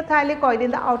exactly in the thylakoid?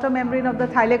 In the outer membrane of the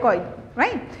thylakoid,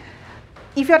 right?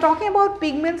 If you are talking about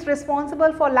pigments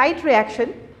responsible for light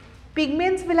reaction,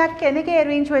 pigments will have keneke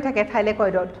arrange hoi thake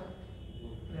thylakoidot.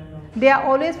 They are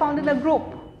always found in a group,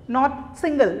 not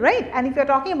single, right? And if you are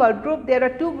talking about group, there are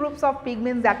two groups of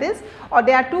pigments, that is, or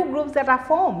there are two groups that are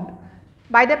formed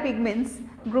by the pigments.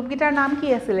 Group gitar naam ki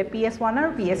asile, PS1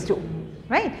 or PS2,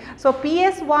 right? So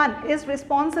PS1 is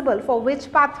responsible for which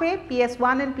pathway?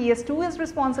 PS1 and PS2 is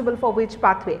responsible for which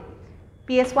pathway?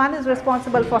 PS1 is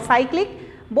responsible for cyclic,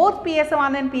 both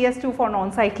PS1 and PS2 for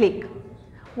non-cyclic.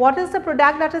 What is the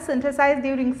product that is synthesized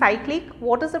during cyclic?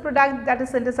 What is the product that is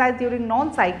synthesized during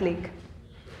non-cyclic?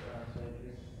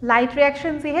 Light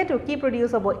reaction jihetu ki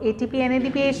produce hobo, ATP,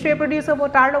 NADPH2 produce hobo,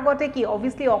 tar logote ki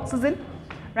obviously oxygen,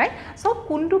 right? So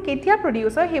kuntu ketia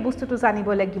produce hoy he bostu tu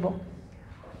janibo lagibo.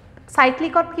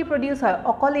 Cyclic ot ki produce hoy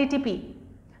okol ATP,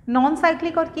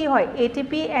 non-cyclic ot ki hoy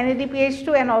ATP,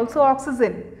 NADPH2 and also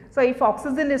oxygen. So if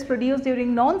oxygen is produced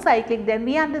during non-cyclic, then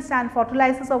we understand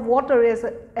photolysis of water is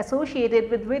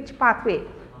associated with which pathway?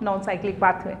 Non-cyclic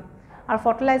pathway. Our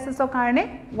photolysis of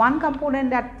karne, one component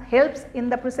that helps in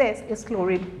the process is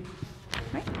chlorine,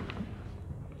 right?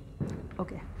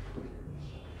 Okay.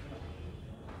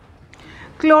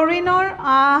 Chlorine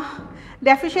or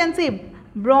deficiency,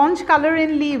 bronze color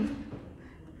in leaf,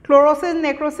 chlorosis,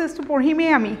 necrosis to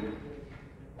porhime ami.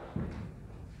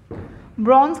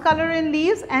 Bronze color in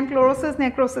leaves and chlorosis,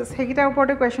 necrosis. Hekitar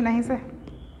uporte question ahise.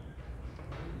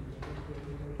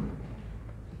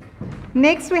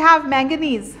 Next we have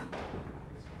manganese.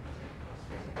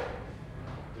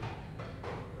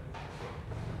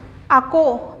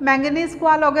 Ako manganese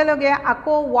kwa loge loge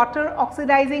ako water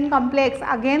oxidizing complex,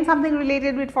 again something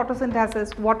related with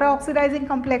photosynthesis. Water oxidizing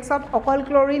complex of okol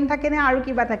chlorine thake ne aru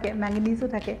kiba thake, manganese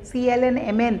thake. Cl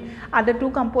and Mn are the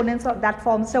two components of that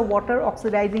forms the water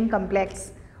oxidizing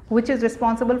complex, which is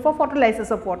responsible for photolysis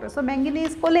of water. So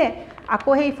manganese kole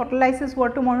ako hei photolysis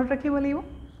word to monot rakhibo lagibo.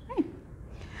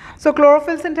 So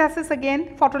chlorophyll synthesis,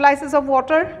 again photolysis of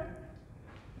water,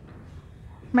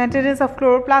 maintenance of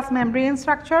chloroplast membrane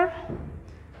structure,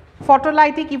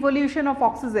 photolytic evolution of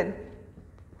oxygen.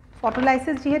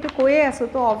 Photolysis jihetu koye aso,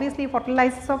 to obviously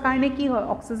photolysis of karne ki hoy,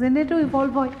 oxygen e to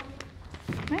evolve hoy,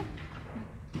 right?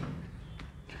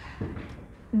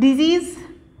 Disease,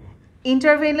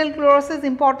 intervenal chlorosis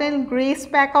important, gray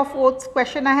speck of oats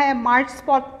question ahe, march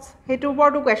spots hetu upor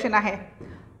to question ahe.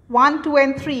 1, 2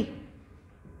 and 3.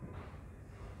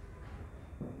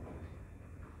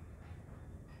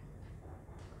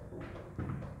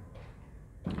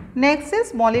 Next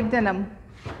is molybdenum.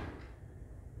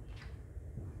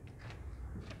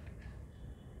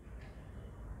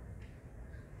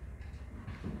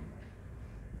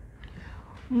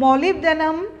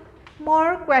 Molybdenum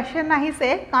more question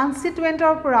ahise, constituent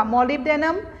or pura.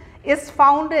 Molybdenum is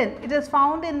found in, it is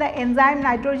found in the enzyme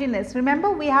nitrogenase.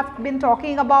 Remember we have been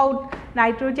talking about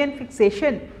nitrogen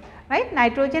fixation, right?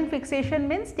 Nitrogen fixation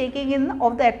means taking in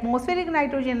of the atmospheric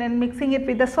nitrogen and mixing it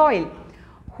with the soil.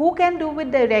 Who can do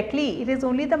it directly? It is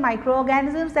only the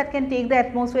microorganisms that can take the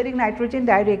atmospheric nitrogen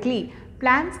directly.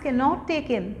 Plants cannot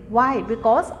take in. Why?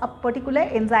 Because a particular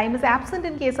enzyme is absent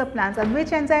in case of plants. And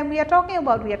which enzyme we are talking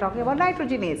about? We are talking about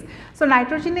nitrogenase. So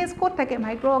nitrogenase kot thake,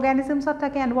 microorganisms of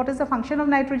thake, and what is the function of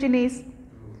nitrogenase?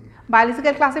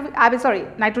 Biological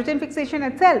classification, nitrogen fixation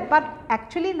itself, but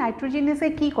actually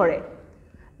nitrogenase ki kore?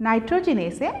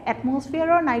 Nitrogenase atmosphere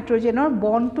or nitrogen or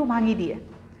bond to bhangi diye.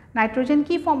 Nitrogen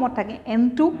ki form ot thake?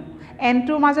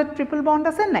 N2 মাজত triple bond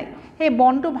আছে নাই, সেই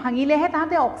bond to ভাঙিলেহে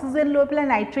তাহাতে oxygen লৈ পেলাই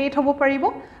nitrate হ'ব পাৰিব.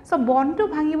 So bond to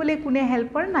ভাঙিবলৈ কোনে help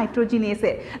কৰে?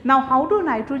 Nitrogenase. Now how do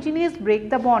nitrogenase break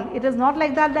the bond? It is not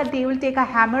like that they will take a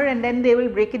hammer and then they will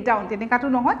break it down. তেনেকাটো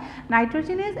নহয়.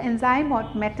 Nitrogenase enzyme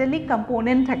ot metallic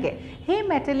component থাকে, সেই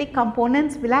metallic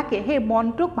components বিলাকে সেই bond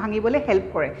টোক ভাঙিবলৈ help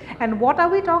কৰে. And what are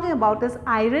we talking about is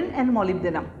iron and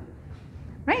molybdenum,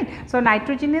 right? So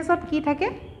nitrogenase ot ki থাকে?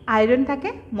 Iron থাকে,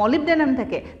 molybdenum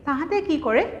থাকে, তাহাতে কি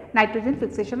কৰে? Nitrogen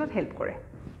fixation ot help কৰে.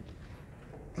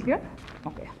 Clear?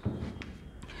 Okay.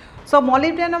 So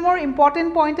molybdenum or important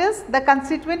point is the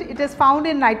constituent, it is found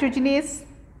in nitrogenase,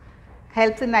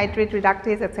 helps in nitrate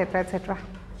reductase, etc., etc.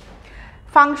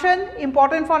 Function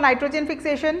important for nitrogen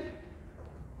fixation.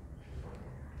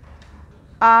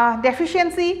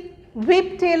 Deficiency, whip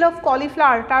tail of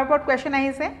cauliflower, tar upor question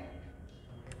ahise.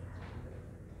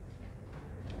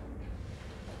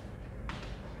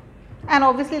 And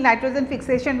obviously nitrogen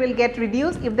fixation will get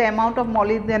reduced if the amount of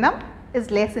molybdenum is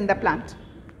less in the plant.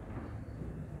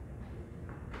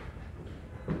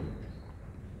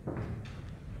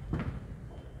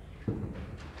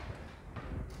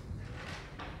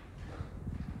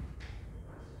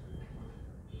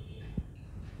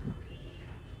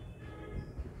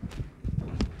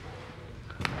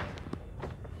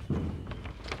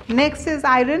 Next is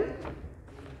iron.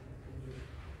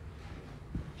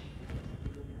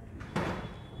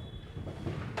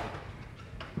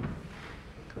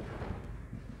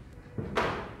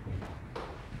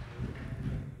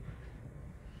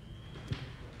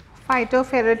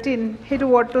 Phytoferritin, hetu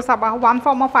word to saba, one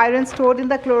form of iron stored in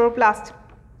the chloroplast.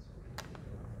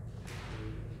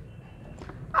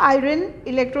 Iron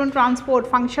electron transport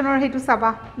function or hetu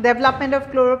saba, development of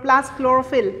chloroplast,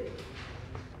 chlorophyll.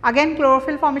 Again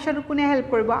chlorophyll formation to kune help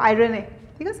koribo iron e,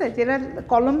 thik ase jeta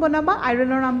column banaba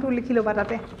iron or naam to likhi loba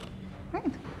tate,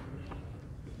 right?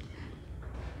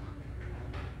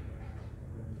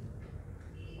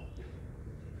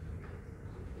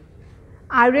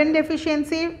 Iron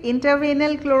deficiency,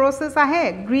 intervenal chlorosis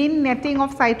ahe, green netting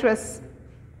of citrus.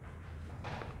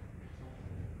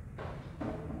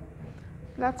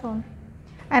 That's all.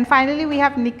 And finally we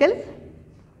have nickel.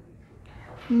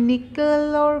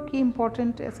 Nickel or key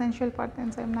important essential part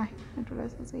enzyme nahi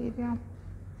neutralizes area.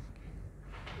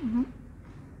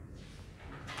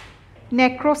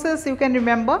 Necrosis you can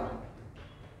remember.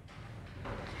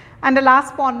 And the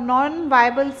last one,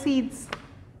 non-viable seeds.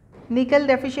 Nickel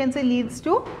deficiency leads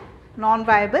to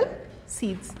non-viable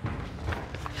seeds.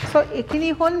 So,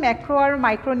 ekini hol macro or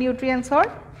micronutrients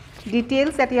or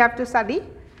details that you have to study.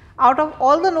 Out of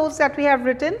all the notes that we have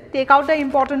written, take out the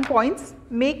important points,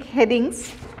 make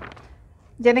headings.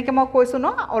 Jeneke mo koisu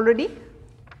no already.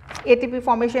 ATP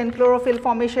formation, chlorophyll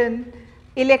formation,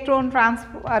 electron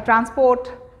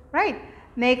transport, right?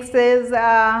 Next is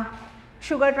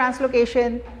sugar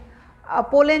translocation.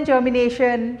 Pollen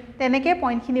germination, teneke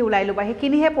point khini ulai loba,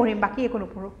 hekini he porim, baki eko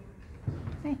noporo.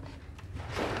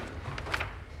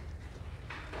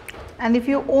 And if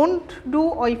you won't do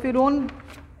or if you don't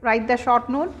write the short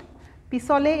note,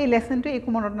 pisole a lesson to eku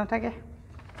monot nathake.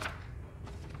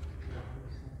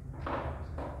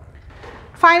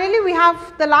 Finally, we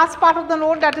have the last part of the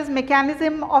note, that is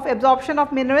mechanism of absorption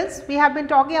of minerals. We have been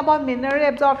talking about mineral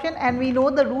absorption and we know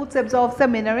the roots absorb the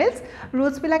minerals.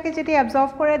 Roots bilake jeti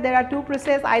absorb kore, there are two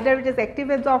processes, either it is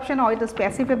active absorption or it is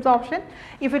passive absorption.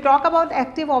 If we talk about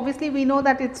active, obviously we know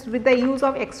that it is with the use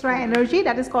of extra energy,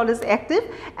 that is called as active,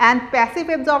 and passive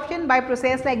absorption by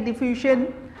process like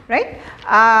diffusion, right?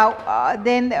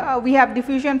 Then we have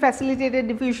diffusion, facilitated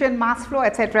diffusion, mass flow,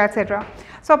 etc., etc.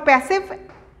 So, passive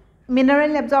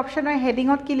mineral absorption or heading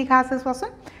out ki likha ase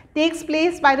sosun takes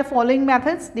place by the following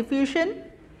methods: diffusion,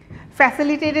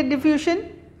 facilitated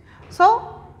diffusion.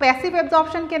 So, passive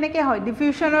absorption keneke hoy,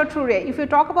 diffusion or through ray. If you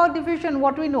talk about diffusion,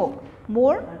 what we know,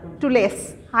 more to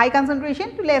less, high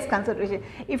concentration to less concentration.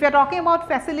 If you are talking about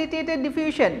facilitated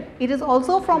diffusion, it is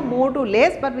also from more to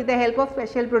less, but with the help of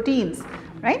special proteins,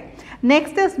 right?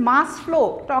 Next is mass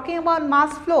flow. Talking about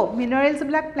mass flow, minerals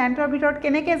black planter bhitor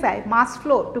keneke jay, mass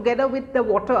flow together with the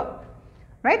water,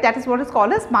 right? That is what is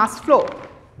called as mass flow.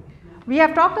 We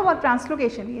have talked about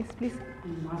translocation. Yes, please.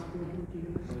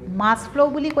 Mass flow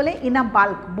buli kole in a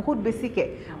bulk, bahut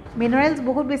besike. Minerals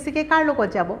bahut besike kar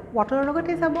logot jabo, water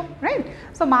logote jabo, right?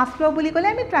 So, mass flow buli kole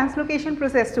ami translocation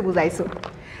process to bujaisu.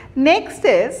 Next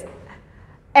is,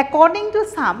 according to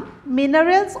some,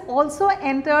 minerals also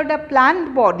enter the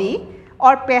plant body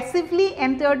or passively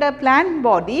enter the plant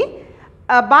body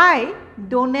by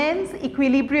Donan's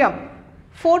equilibrium.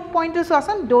 Fourth point is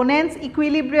also Donan's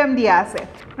equilibrium diya ase,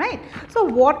 right? So,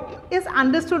 what is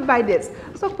understood by this?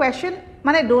 So, question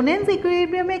mane Donan's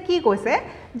equilibrium e ki koise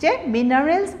je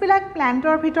minerals bilak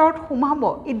planter bhitor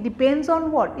humabo, it depends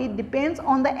on what? It depends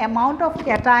on the amount of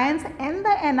cations and the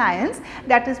anions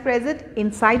that is present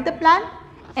inside the plant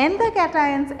and the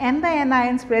cations and the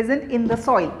anions present in the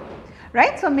soil,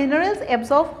 right? So, minerals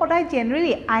absorb kodai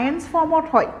generally ions form of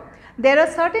hoy. There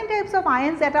are certain types of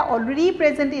ions that are already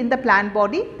present in the plant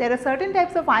body, there are certain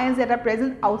types of ions that are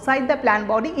present outside the plant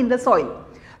body in the soil.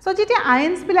 So, jeti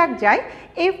ions bilak jai,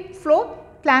 if flow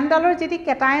plant dollar jeti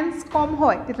cations kom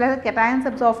hoy, tetlale cations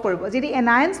absorb koribo, jeti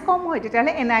anions kom hoy,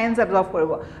 tetlale anions absorb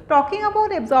koribo. Talking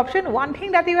about absorption, one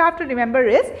thing that you have to remember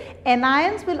is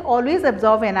anions will always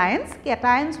absorb anions,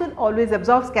 cations will always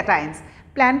absorb cations.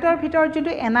 Planter bhitor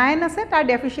jotu anion ase tar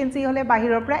deficiency hole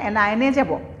bahiror pora anion e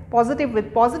jabo, positive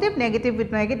with positive, negative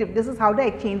with negative. This is how the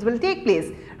exchange will take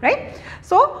place, right?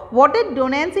 So, what did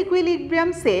Donan's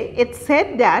equilibrium say? It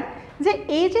said that je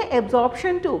ei je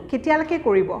absorption to ketialake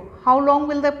koribo, how long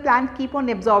will the plant keep on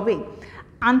absorbing?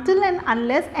 Until and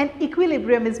unless an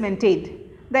equilibrium is maintained.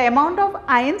 The amount of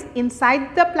ions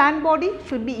inside the plant body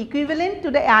should be equivalent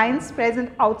to the ions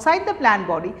present outside the plant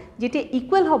body. Jete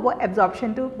equal hobo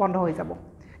absorption to bondo hoi jabo.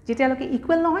 Jete aloke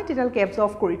equal no hoy, tete aloke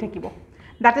absorb kori thakibo.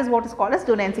 That is what is called as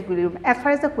Donan's equilibrium. As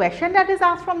far as the question that is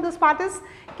asked from this part is,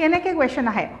 keneke question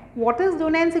ahe? What is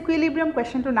Donan's equilibrium?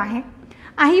 Question to nahe.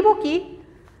 ahibo ki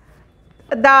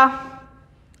the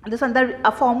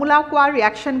formula qua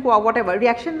reaction qua whatever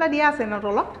reaction la dia ase na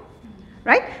tolot,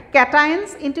 right?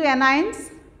 Cations into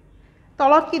anions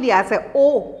tolot ki dia ase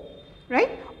O,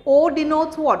 right? O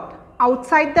denotes what?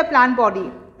 Outside the plant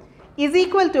body is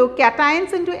equal to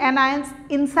cations into anions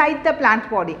inside the plant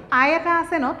body. I eta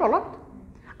ase no tolot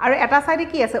aru eta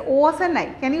side ki ase O ase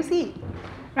nai, can you see,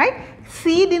 right?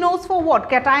 C denotes for what?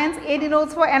 Cations, A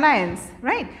denotes for anions,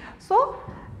 right? So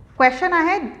question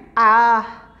ahead,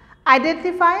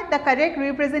 identify the correct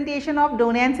representation of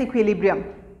Donan's equilibrium.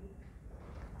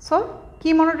 So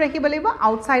ki monot rakhibo lagibo,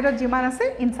 outside or jiman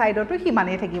ase inside or to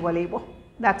himane thakibo lagibo,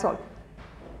 that's all.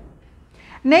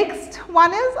 Next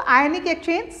one is ionic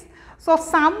exchange. So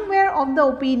some were of the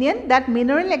opinion that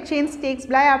mineral exchange takes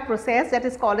by a process that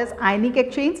is called as ionic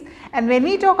exchange, and when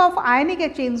we talk of ionic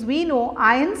exchange, we know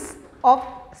ions of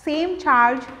same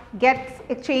charge gets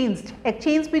exchanged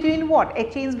between what?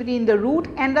 Exchange between the root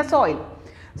and the soil.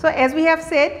 So as we have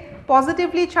said,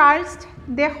 positively charged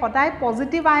they hodai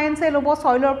positive ions e lobo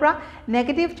soilor pra,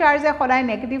 negative charge e hodai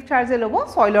negative charge e lobo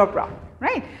soilor pra,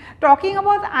 right? Talking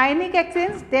about ionic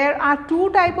exchange, there are two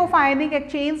type of ionic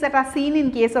exchange that are seen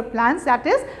in case of plants, that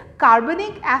is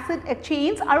carbonic acid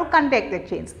exchange aru contact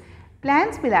exchange.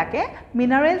 Plants bilake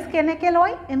minerals keneke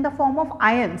loy in the form of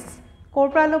ions, kor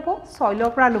pra lobo,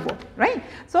 soilor pra lobo, right?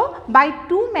 So by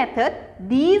two method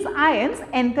these ions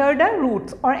enter the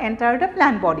roots or enter the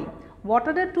plant body. What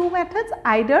are the two methods?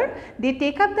 Either they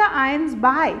take up the ions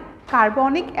by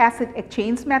carbonic acid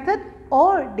exchange method,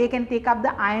 or they can take up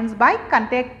the ions by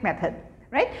contact method,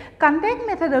 right? Contact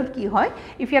method out ki hoy,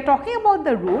 if you are talking about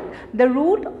the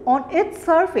root on its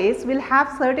surface will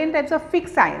have certain types of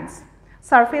fixed ions.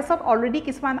 Surface of already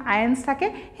kisman ions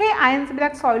thake, hey ions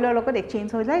bilak soilor logot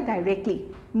exchange hoy jay directly,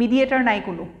 mediator nai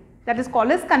kuno. That is called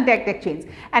as contact exchange.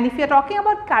 And if you are talking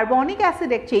about carbonic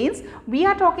acid exchange, we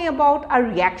are talking about a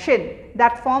reaction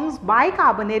that forms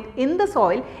bicarbonate in the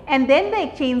soil and then the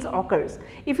exchange occurs.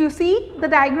 If you see the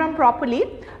diagram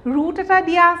properly, root eta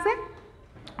dia ase,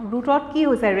 root out ki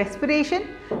hoise respiration.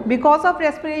 Because of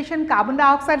respiration, carbon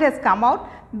dioxide has come out.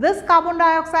 This carbon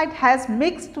dioxide has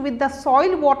mixed with the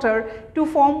soil water to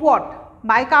form what?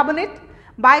 Bicarbonate.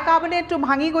 Bicarbonate to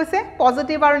bhangi goise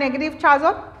positive or negative charge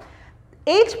of.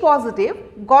 H positive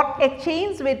got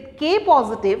exchanged with K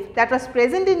positive that was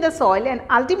present in the soil, and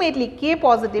ultimately K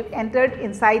positive entered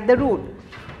inside the root.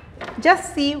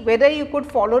 Just see whether you could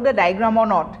follow the diagram or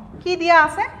not. Ki dia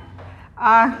ase?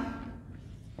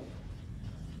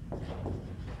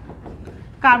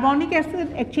 Carbonic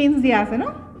acid exchange dia ase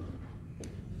no?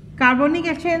 Carbonic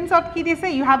exchange of ki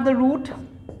dise, you have the root,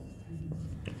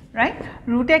 right?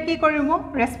 Root e ki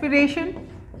koribo? Respiration.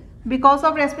 Because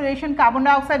of respiration, carbon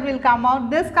dioxide will come out.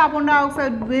 This carbon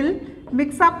dioxide will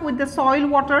mix up with the soil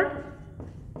water.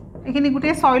 Ekhini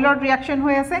gute soilor reaction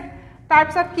hoy ase.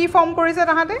 Types of ki form korise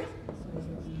tahate?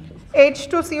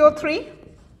 H2CO3.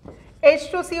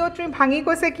 H2CO3 bhangi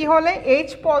koise ki hole?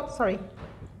 H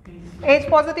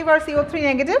positive or CO3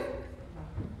 negative.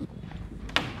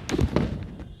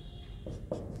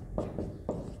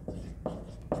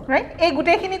 Right? Ei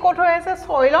gute khini kot hoy ase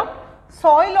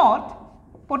soilot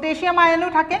potassium ion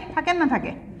thake na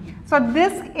thake. So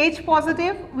this H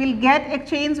positive will get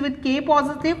exchanged with K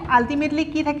positive, ultimately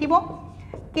ki thakibo?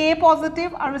 K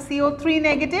positive or CO3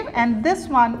 negative, and this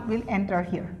one will enter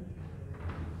here,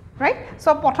 right?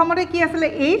 So prothomote ki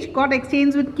asile H got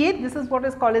exchanged with K, this is what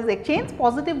is called as exchange.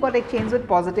 Positive got exchanged with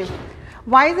positive.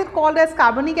 Why is it called as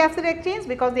carbonic acid exchange?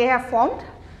 Because they have formed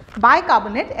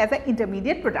bicarbonate as an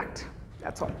intermediate product,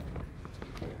 that's all.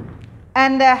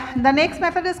 And the next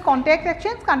method is contact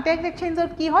exchange. Contact exchange or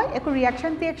ki hoy, eko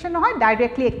reaction reaction hoy,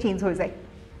 directly exchange hoy jay,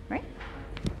 right?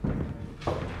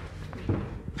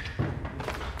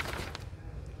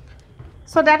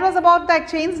 So that was about the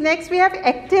exchange. Next we have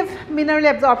active mineral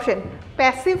absorption.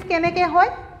 Passive keneke hoy?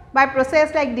 By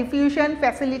process like diffusion,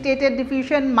 facilitated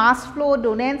diffusion, mass flow,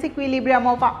 Donan's equilibrium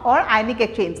or ionic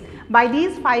exchange. By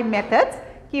these 5 methods,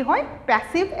 ki hoy?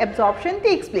 Passive absorption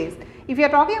takes place. If you are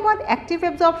talking about active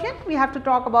absorption, we have to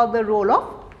talk about the role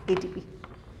of ATP.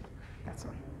 That's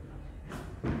all.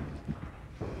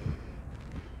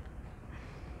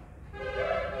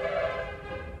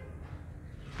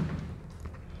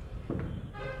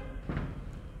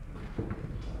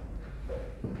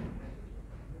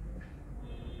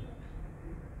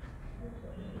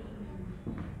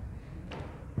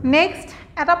 Next,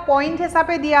 at a point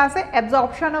hisabe diya ase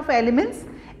absorption of elements.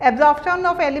 Absorption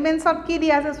of elements of ki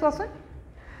diya ase person?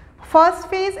 First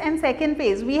phase and second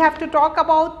phase, we have to talk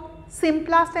about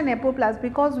symplast and apoplast,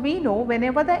 because we know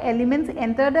whenever the elements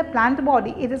enter the plant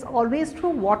body, it is always through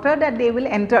water that they will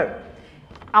enter.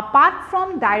 Apart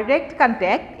from direct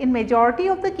contact, in majority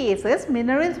of the cases,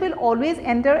 minerals will always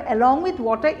enter along with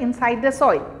water inside the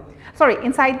soil,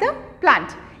 inside the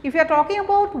plant. If you are talking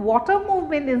about water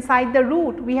movement inside the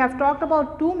root, we have talked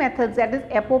about two methods, that is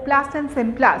apoplast and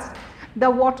symplast. The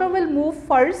water will move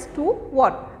first to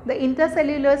what? The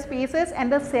intercellular spaces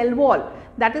and the cell wall,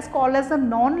 that is called as the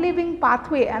non-living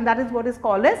pathway, and that is what is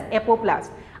called as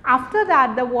apoplast. After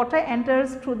that, the water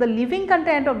enters through the living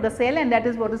content of the cell, and that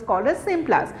is what is called as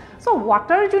symplast. So,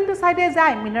 water junto side e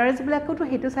jai, minerals bilako to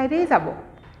hetu side e jabo,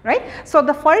 right. So,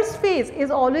 the first phase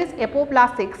is always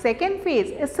apoplastic, second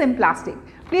phase is symplastic.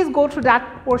 Please go through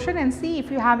that portion and see if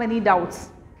you have any doubts.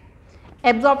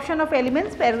 Absorption of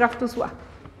elements, paragraph 2 swa.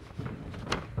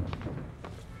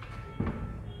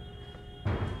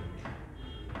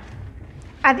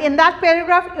 And in that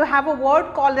paragraph, you have a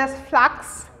word called as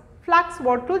flux. Flux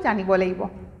word to janibo laibo.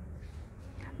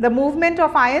 The movement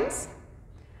of ions.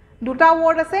 Duta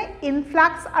word ase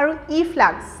influx or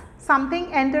efflux.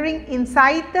 Something entering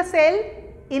inside the cell,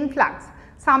 influx.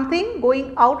 Something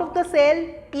going out of the cell,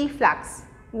 efflux.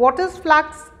 What is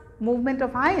flux? Movement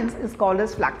of ions is called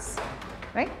as flux,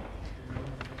 right.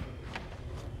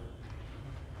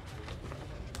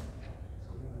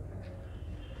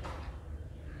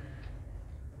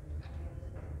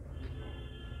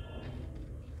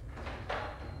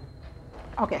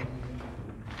 Okay.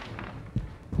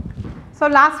 So,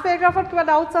 last paragraph of kiba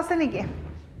doubts ase niki?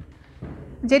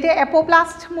 Jete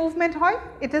apoplast movement hoy,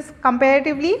 it is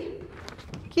comparatively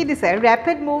ki dise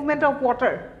rapid movement of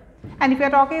water, and if you are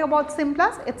talking about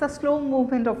symplast, it is a slow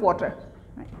movement of water.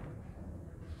 Right.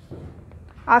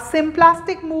 A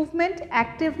symplastic movement,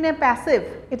 active ne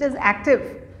passive, it is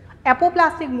active.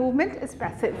 Apoplastic movement is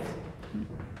passive.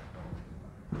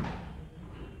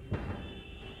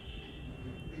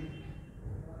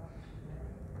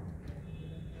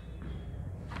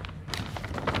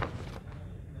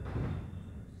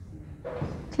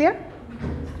 Clear?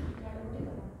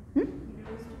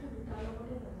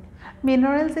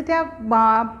 Minerals eta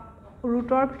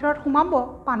rootor bhitor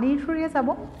humabo, pani through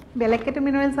jabo, belek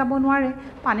minerals jabo nware,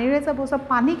 pani re jabo, so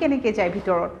pani keneke jai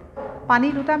bhitorot.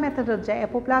 Pani duta method jai,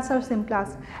 apoplast or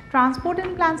symplast. Transport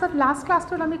in plants of last class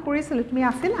to ami korisil, tumi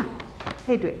asila.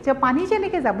 Heitue. So pani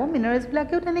jeneke jabo, minerals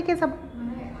bilakeu teneke jabo.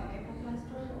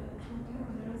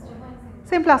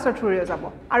 Symplast through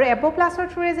jabo. Aru apoplast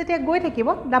through jetia goi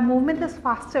thakibo, the movement is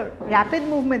faster, rapid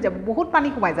movement jabo, bahut pani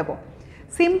komai jabo.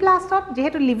 Symplastot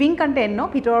jehetu living content no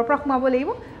bhitoror pra khumabo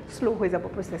laibo, slow hoi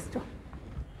jabo process to.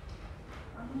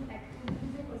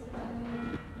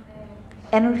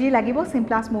 Energy lagibo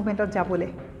symplast movement of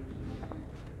jabole.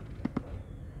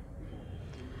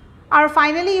 Or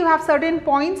finally, you have certain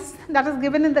points that is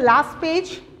given in the last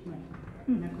page.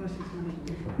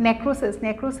 Necrosis.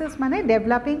 Necrosis means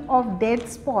developing of dead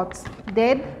spots.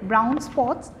 Dead brown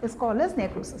spots is called as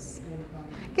necrosis.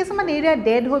 Kesuman area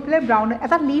dead hoi pele brown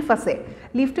eta leaf ase.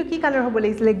 Leaf to ki color hobo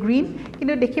lagisile green,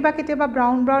 kintu dekhiba keteba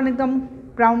brown ekdom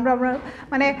brown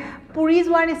mane puri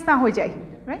joar nisna hoi jai,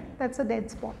 right? That's a dead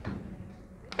spot.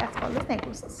 That's called as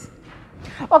necrosis.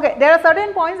 Okay, there are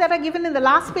certain points that are given in the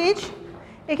last page.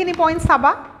 Ekini points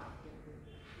saba.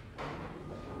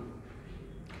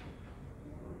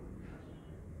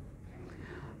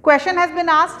 Question has been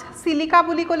asked, silica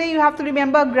buli kole you have to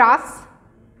remember grass.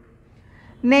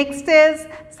 Next is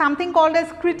something called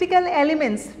as critical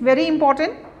elements, very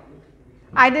important.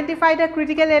 Identify the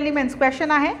critical elements. Question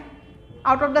ahe,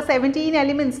 out of the 17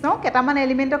 elements, no, ketaman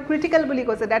element of critical buli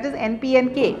kose, that is NP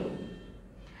and K.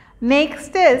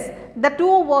 Next is the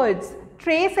two words,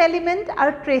 trace element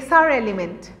or tracer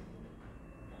element.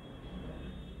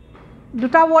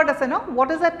 Duta word ase no,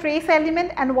 what is a trace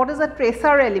element and what is a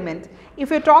tracer element? If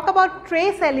you talk about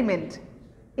trace element,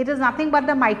 it is nothing but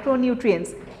the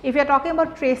micronutrients. If you are talking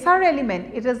about tracer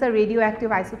element, it is the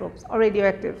radioactive isotopes or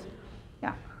radioactive.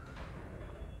 Yeah.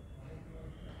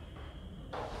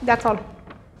 That's all.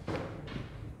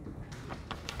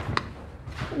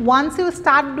 Once you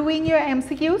start doing your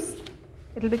MCQs,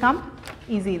 it will become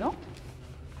easy, no?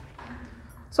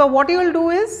 So what you will do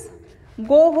is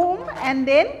go home and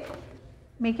then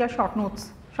make your short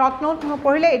notes. Short note no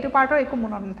pohile etu part or eku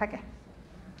monot nathake.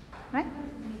 Right?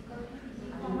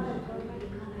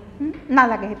 Na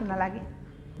lage hetu na lage.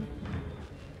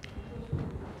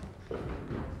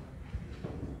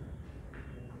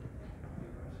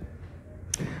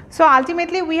 So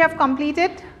ultimately we have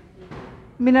completed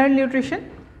mineral nutrition,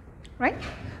 right?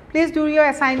 Please do your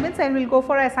assignments and we'll go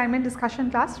for an assignment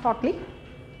discussion class shortly,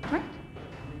 right?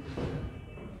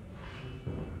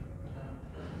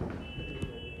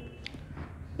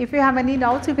 If you have any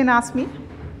doubts, you can ask me.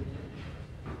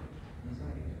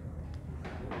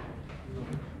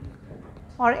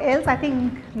 or else I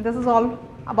think this is all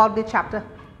about the chapter.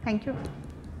 Thank you.